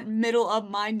front middle of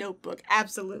my notebook.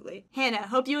 Absolutely. Hannah,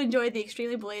 hope you enjoyed the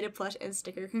extremely belated plush and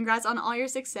sticker. Congrats on all your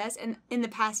success and in the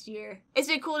past year. It's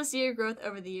been cool to see your growth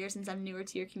over the years since I'm newer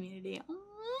to your community. Aww.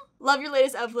 Love your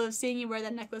latest upload. Seeing you wear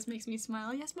that necklace makes me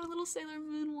smile. Yes, my little Sailor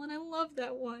Moon one. I love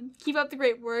that one. Keep up the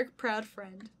great work. Proud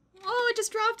friend. Oh, it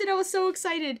just dropped it. I was so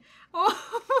excited.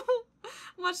 Oh,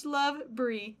 much love,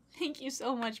 Bree. Thank you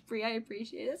so much, Bree. I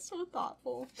appreciate it. It's so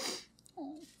thoughtful.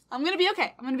 Oh. I'm gonna be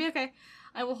okay. I'm gonna be okay.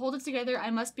 I will hold it together.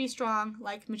 I must be strong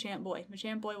like Machamp Boy.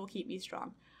 Machamp Boy will keep me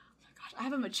strong. Oh my gosh, I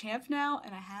have a Machamp now,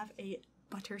 and I have a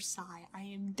Butter Sigh. I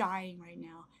am dying right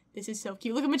now. This is so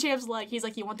cute. Look at Machamp's leg. He's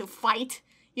like, you want to fight?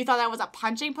 You thought that was a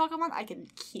punching Pokemon? I can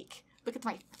kick. Look at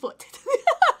my foot.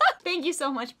 Thank you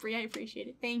so much, Bree. I appreciate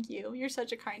it. Thank you. You're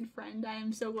such a kind friend. I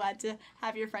am so glad to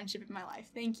have your friendship in my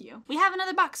life. Thank you. We have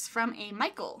another box from a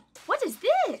Michael. What is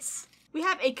this? We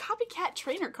have a copycat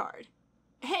trainer card.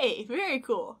 Hey, very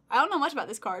cool. I don't know much about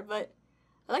this card, but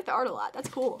I like the art a lot. That's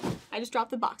cool. I just dropped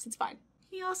the box. It's fine.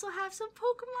 We also have some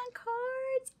Pokemon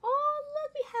cards. Oh,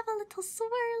 look. We have a little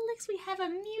Swirlix. We have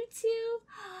a Mewtwo.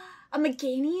 A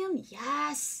Meganium.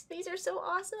 Yes. These are so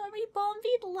awesome. A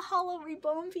Ribombee. The hollow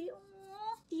Ribombee.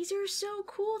 These are so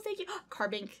cool. Thank you.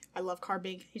 Carbink. I love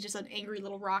Carbink. He's just an angry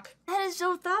little rock. That is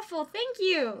so thoughtful. Thank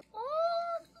you.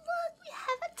 Oh, look. We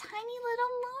have a tiny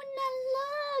little Luna.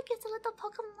 Look. It's a little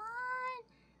Pokemon.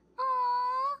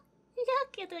 Aww.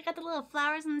 Look. They got the little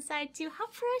flowers on the side too. How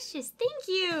precious. Thank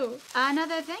you.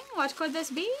 Another thing. What could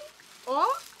this be?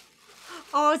 Oh.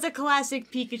 Oh, it's a classic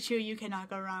Pikachu. You cannot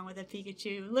go wrong with a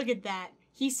Pikachu. Look at that.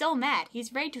 He's so mad.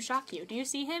 He's ready to shock you. Do you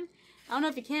see him? I don't know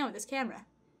if you can with this camera.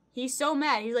 He's so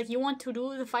mad. He's like, you want to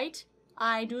do the fight?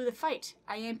 I do the fight.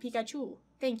 I am Pikachu.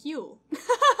 Thank you.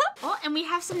 Oh, and we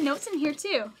have some notes in here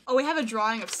too. Oh, we have a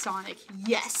drawing of Sonic.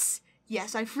 Yes.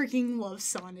 Yes, I freaking love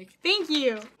Sonic. Thank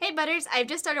you. Hey, Butters. I've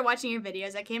just started watching your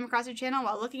videos. I came across your channel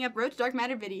while looking up Road to Dark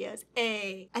Matter videos.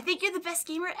 Hey, I think you're the best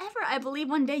gamer ever. I believe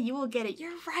one day you will get it.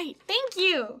 You're right. Thank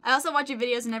you. I also watch your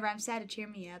videos whenever I'm sad to cheer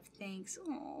me up. Thanks.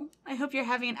 Aww. I hope you're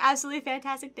having an absolutely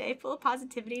fantastic day full of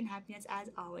positivity and happiness as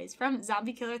always. From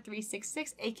Zombie Killer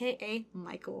 366, aka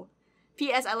Michael.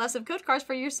 P.S. I left some code cards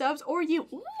for your subs or you.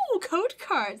 Ooh, code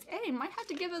cards. Hey, might have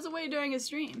to give those away during a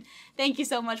stream. Thank you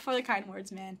so much for the kind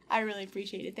words, man. I really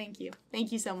appreciate it. Thank you.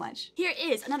 Thank you so much. Here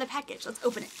is another package. Let's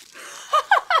open it.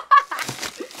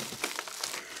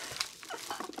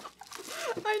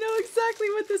 I know exactly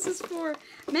what this is for.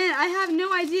 Man, I have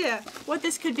no idea what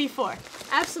this could be for.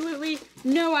 Absolutely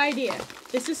no idea.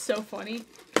 This is so funny.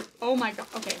 Oh my god.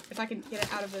 Okay, if I can get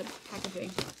it out of the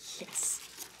packaging. Yes.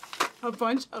 A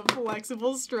bunch of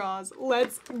flexible straws.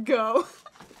 Let's go.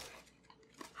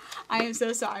 I am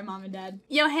so sorry, Mom and Dad.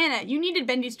 Yo, Hannah, you needed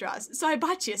bendy straws, so I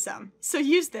bought you some. So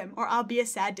use them, or I'll be a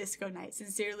sad disco night.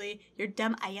 Sincerely, your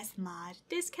dumb IS mod.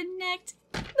 Disconnect.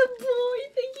 The boy.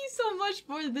 Thank you so much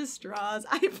for the straws.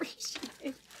 I appreciate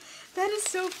it. That is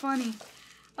so funny.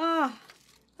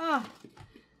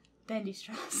 Bendy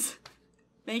straws.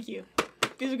 Thank you.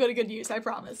 These will go to good use, I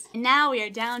promise. And now we are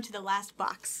down to the last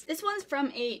box. This one's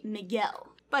from a Miguel.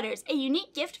 Butters, a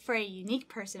unique gift for a unique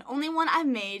person. Only one I've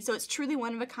made, so it's truly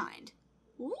one of a kind.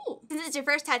 Ooh. Since it's your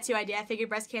first tattoo idea, I figured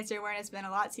breast cancer awareness meant a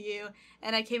lot to you,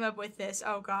 and I came up with this.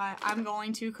 Oh god, I'm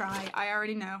going to cry. I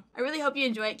already know. I really hope you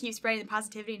enjoy it. Keep spreading the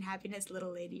positivity and happiness,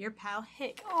 little lady. Your pal,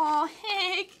 Hick. Aw,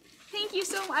 Hick. Thank you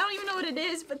so much. I don't even know what it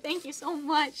is, but thank you so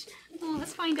much. Oh,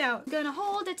 let's find out. Gonna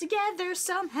hold it together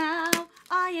somehow.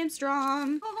 I am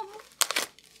strong. Oh.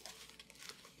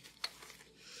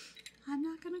 I'm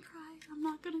not gonna cry. I'm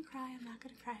not gonna cry. I'm not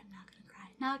gonna cry. I'm not gonna cry.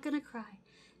 Not gonna cry.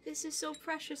 This is so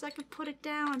precious. I could put it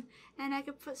down and I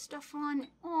could put stuff on it.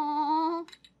 Aww.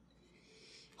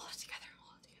 Hold it together.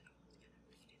 Hold it together. Hold it together.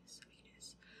 We can do this. We can do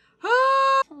this.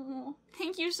 Oh,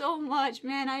 thank you so much,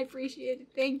 man. I appreciate it.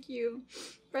 Thank you.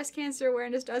 Breast cancer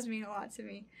awareness does mean a lot to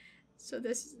me. So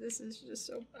this is just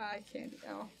so, I can't,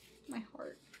 oh, my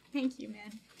heart. Thank you,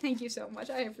 man. Thank you so much.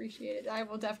 I appreciate it. I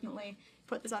will definitely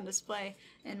put this on display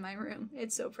in my room.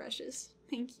 It's so precious.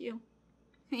 Thank you.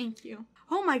 Thank you.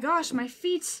 Oh my gosh, my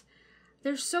feet.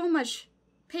 There's so much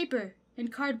paper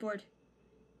and cardboard.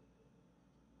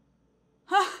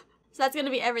 So that's going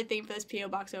to be everything for this P.O.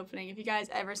 box opening. If you guys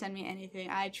ever send me anything,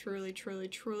 I truly, truly,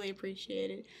 truly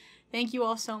appreciate it. Thank you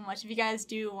all so much. If you guys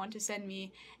do want to send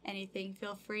me anything,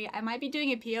 feel free. I might be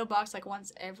doing a P.O. box like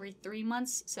once every 3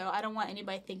 months, so I don't want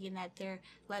anybody thinking that their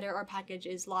letter or package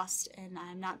is lost and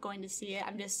I'm not going to see it.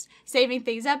 I'm just saving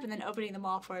things up and then opening them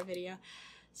all for a video.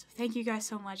 So thank you guys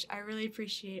so much. I really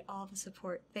appreciate all the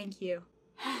support. Thank you.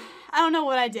 I don't know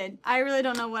what I did. I really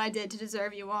don't know what I did to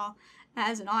deserve you all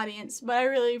as an audience, but I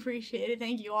really appreciate it.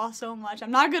 Thank you all so much.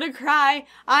 I'm not gonna cry.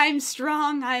 I'm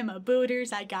strong. I'm a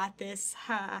booters. I got this.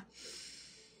 Ha.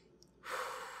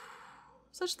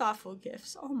 Such thoughtful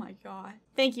gifts. Oh my god.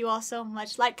 Thank you all so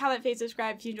much. Like, comment, favorite,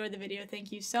 subscribe if you enjoyed the video.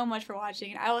 Thank you so much for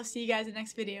watching, and I will see you guys in the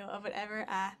next video of whatever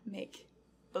I make.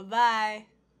 Bye-bye.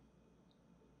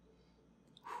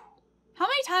 How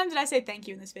many times did I say thank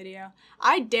you in this video?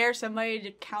 I dare somebody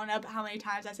to count up how many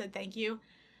times I said thank you.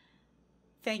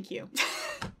 Thank you.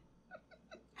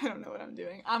 I don't know what I'm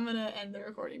doing. I'm gonna end the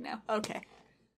recording now. Okay.